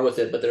they are with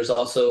it, but there's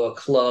also a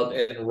club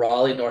in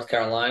Raleigh, North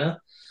Carolina,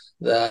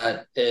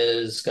 that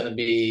is going to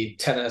be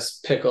tennis,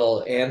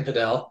 pickle, and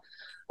padel.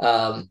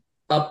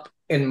 Up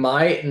in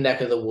my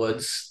neck of the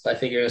woods, I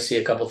think you're going to see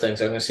a couple things.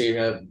 You're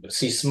going to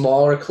see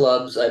smaller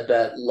clubs, I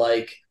bet,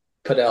 like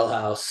Padel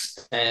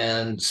House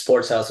and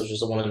Sports House, which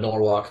is the one in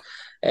Norwalk,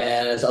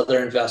 and as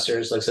other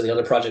investors, like I said, the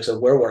other projects that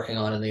we're working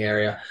on in the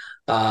area.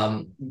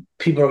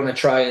 People are going to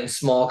try in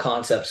small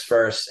concepts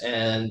first,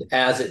 and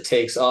as it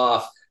takes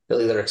off,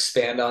 they'll either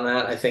expand on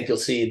that. I think you'll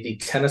see the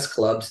tennis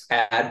clubs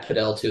add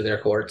padel to their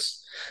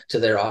courts, to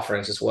their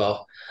offerings as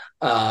well.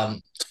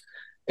 And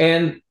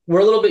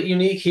we're a little bit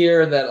unique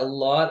here that a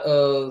lot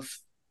of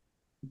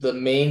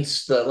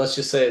let's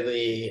just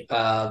say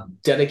the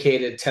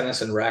dedicated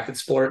tennis and racket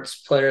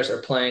sports players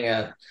are playing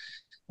at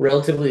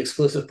relatively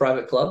exclusive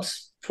private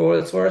clubs, for what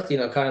it's worth,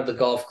 kind of the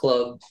golf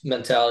club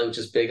mentality, which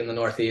is big in the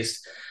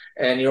Northeast.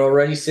 And you're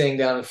already seeing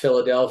down in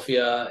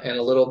Philadelphia and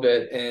a little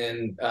bit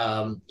in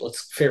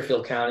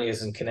Fairfield County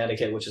is in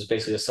Connecticut, which is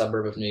basically a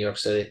suburb of New York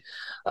City.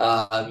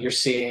 You're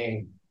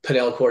seeing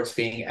padel courts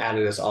being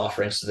added as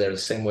offerings to there the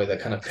same way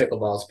that kind of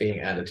pickleball is being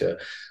added to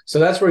it. So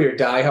that's where your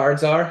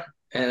diehards are.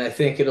 And I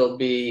think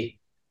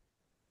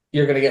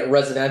you're going to get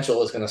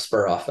residential is going to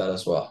spur off that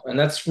as well. And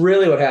that's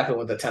really what happened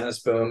with the tennis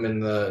boom in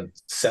the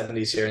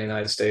 70s here in the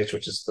United States,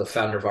 which is the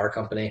founder of our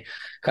company,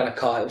 kind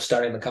of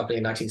starting the company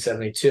in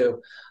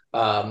 1972.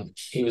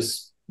 He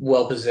was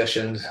well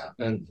positioned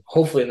and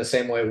hopefully in the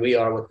same way we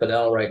are with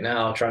Padel right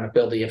now, trying to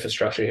build the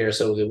infrastructure here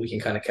so that we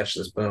can kind of catch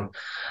this boom.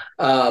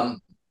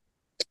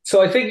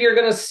 So I think you're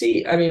going to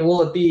see, I mean,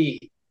 will it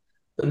be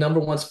the number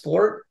one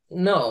sport?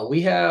 No,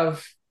 we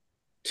have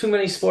too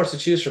many sports to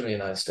choose from in the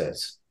United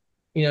States.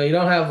 You know, you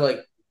don't have like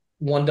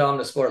one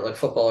dominant sport like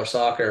football or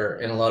soccer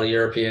in a lot of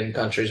European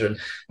countries, or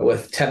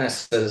with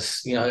tennis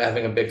as, you know,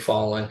 having a big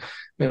following. I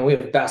mean, we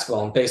have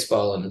basketball and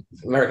baseball and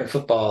American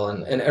football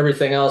and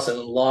everything else, and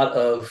a lot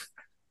of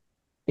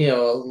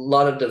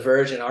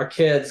diversion. Our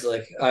kids,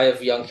 like I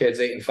have young kids,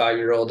 8 and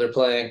 5-year-old, they're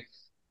playing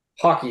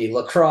hockey,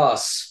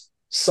 lacrosse,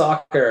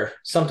 soccer,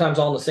 sometimes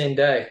all on the same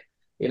day.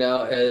 You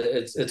know,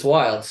 it's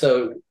wild.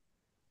 So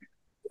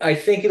I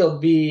think it'll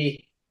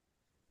be,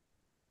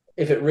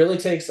 if it really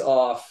takes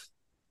off,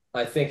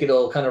 I think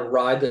it'll kind of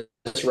ride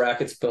this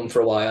rackets boom for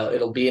a while.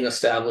 It'll be an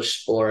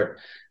established sport,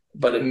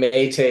 but it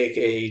may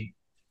take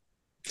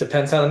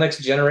depends how the next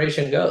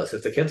generation goes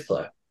if the kids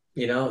play,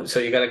 you know? So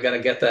you gotta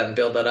get that and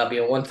build that up.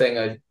 You know, one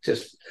thing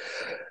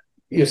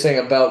you're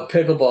saying about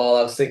pickleball,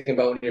 I was thinking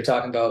about when you're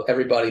talking about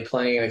everybody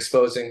playing and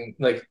exposing,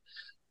 like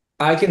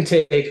I can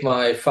take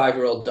my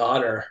 5-year-old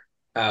daughter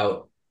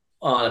out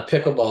on a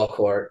pickleball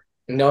court,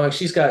 knowing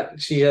she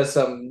has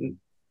some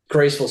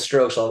graceful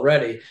strokes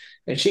already,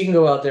 and she can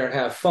go out there and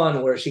have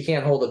fun where she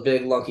can't hold a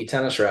big lunky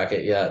tennis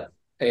racket yet,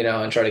 you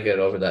know, and try to get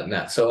over that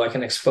net. So I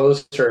can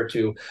expose her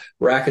to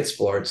racket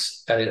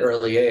sports at an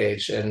early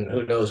age, and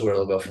who knows where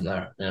it'll go from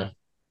there. Yeah.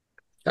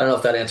 I don't know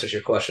if that answers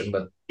your question,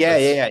 but yeah,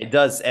 it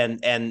does. And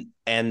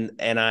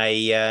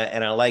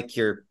I like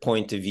your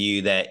point of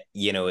view that,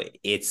 you know,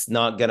 it's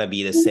not going to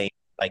be the same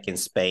like in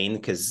Spain,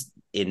 because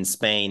in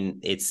Spain,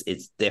 it's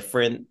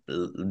different.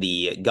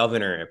 The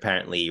governor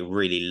apparently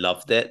really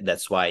loved it.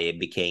 That's why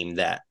it became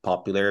that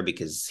popular,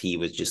 because he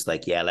was just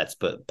like, yeah, let's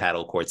put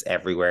paddle courts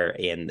everywhere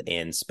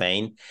in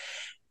Spain.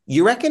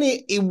 You reckon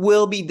it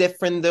will be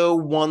different, though,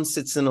 once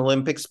it's an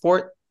Olympic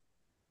sport?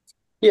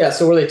 Yeah,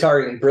 so were they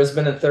targeting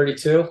Brisbane in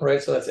 32,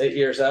 right? So that's 8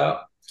 years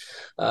out.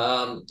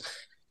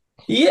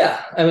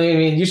 Yeah, I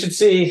mean, you should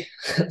see.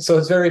 So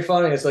it's very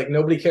funny. It's like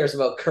nobody cares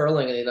about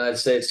curling in the United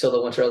States till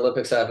the Winter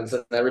Olympics happens,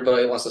 and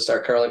everybody wants to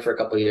start curling for a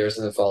couple of years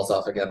and then falls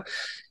off again.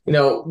 You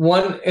know,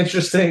 one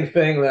interesting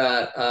thing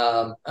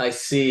that I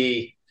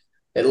see,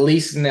 at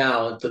least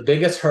now, the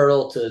biggest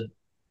hurdle to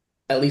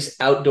at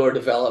least outdoor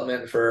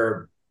development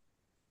for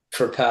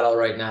paddle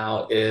right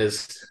now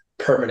is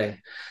permitting.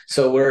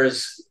 So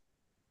whereas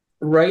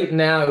right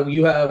now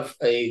you have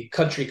a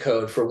country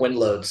code for wind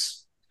loads.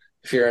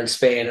 If you're in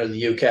Spain or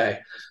the UK,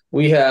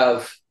 we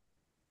have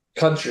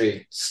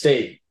country,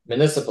 state,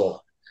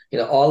 municipal, you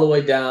know, all the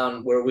way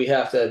down where we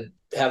have to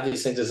have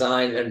these things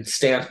designed and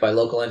stamped by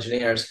local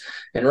engineers.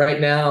 And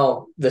right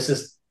now, this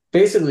is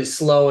basically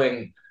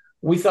slowing.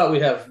 We thought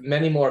we'd have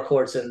many more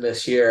courts in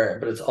this year,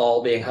 but it's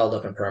all being held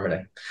up in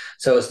permitting.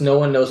 So it's no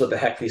one knows what the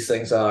heck these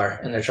things are,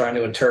 and they're trying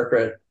to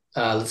interpret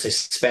let's say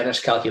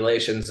Spanish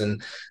calculations,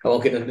 and I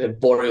won't get into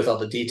bore you with all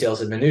the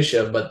details and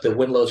minutia, but the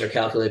wind loads are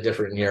calculated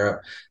different in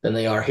Europe than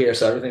they are here.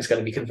 So everything's got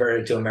to be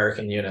converted to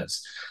American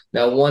units.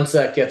 Now, once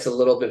that gets a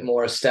little bit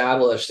more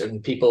established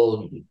and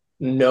people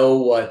know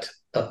what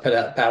a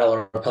paddle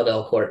or a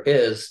padel court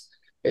is,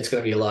 it's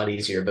going to be a lot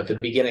easier. But at the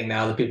beginning,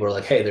 now the people are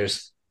like, hey,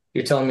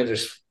 you're telling me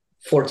there's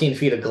 14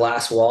 feet of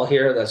glass wall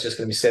here that's just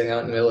going to be sitting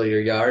out in the middle of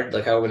your yard.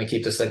 Like, how are we going to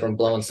keep this thing from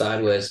blowing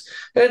sideways?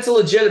 And it's a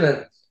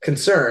legitimate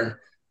concern,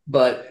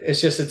 but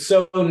it's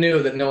so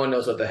new that no one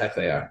knows what the heck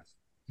they are.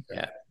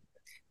 Yeah.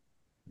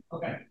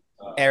 Okay.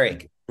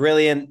 Eric,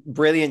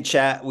 brilliant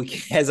chat.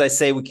 As I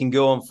say, we can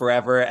go on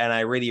forever, and I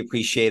really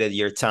appreciated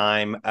your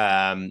time.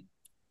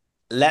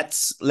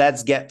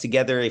 Let's get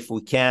together if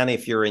we can.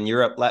 If you're in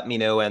Europe, let me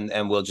know,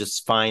 and we'll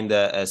just find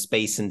a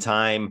space and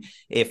time.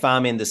 If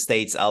I'm in the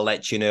States, I'll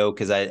let you know,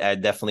 because I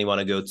definitely want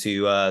to go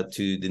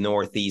to the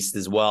Northeast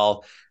as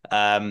well.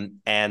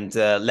 And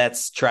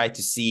let's try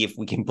to see if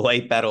we can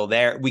play padel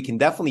there. We can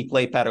definitely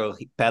play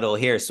padel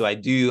here. So I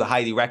do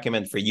highly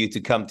recommend for you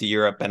to come to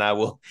Europe, and I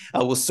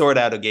will sort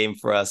out a game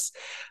for us.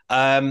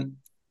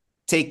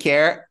 Take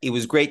care. It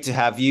was great to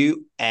have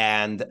you,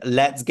 and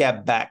let's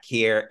get back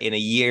here in a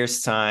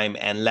year's time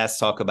and let's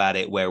talk about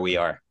it where we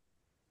are.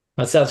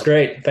 That sounds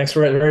great. Thanks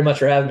very much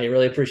for having me.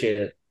 Really appreciate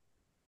it.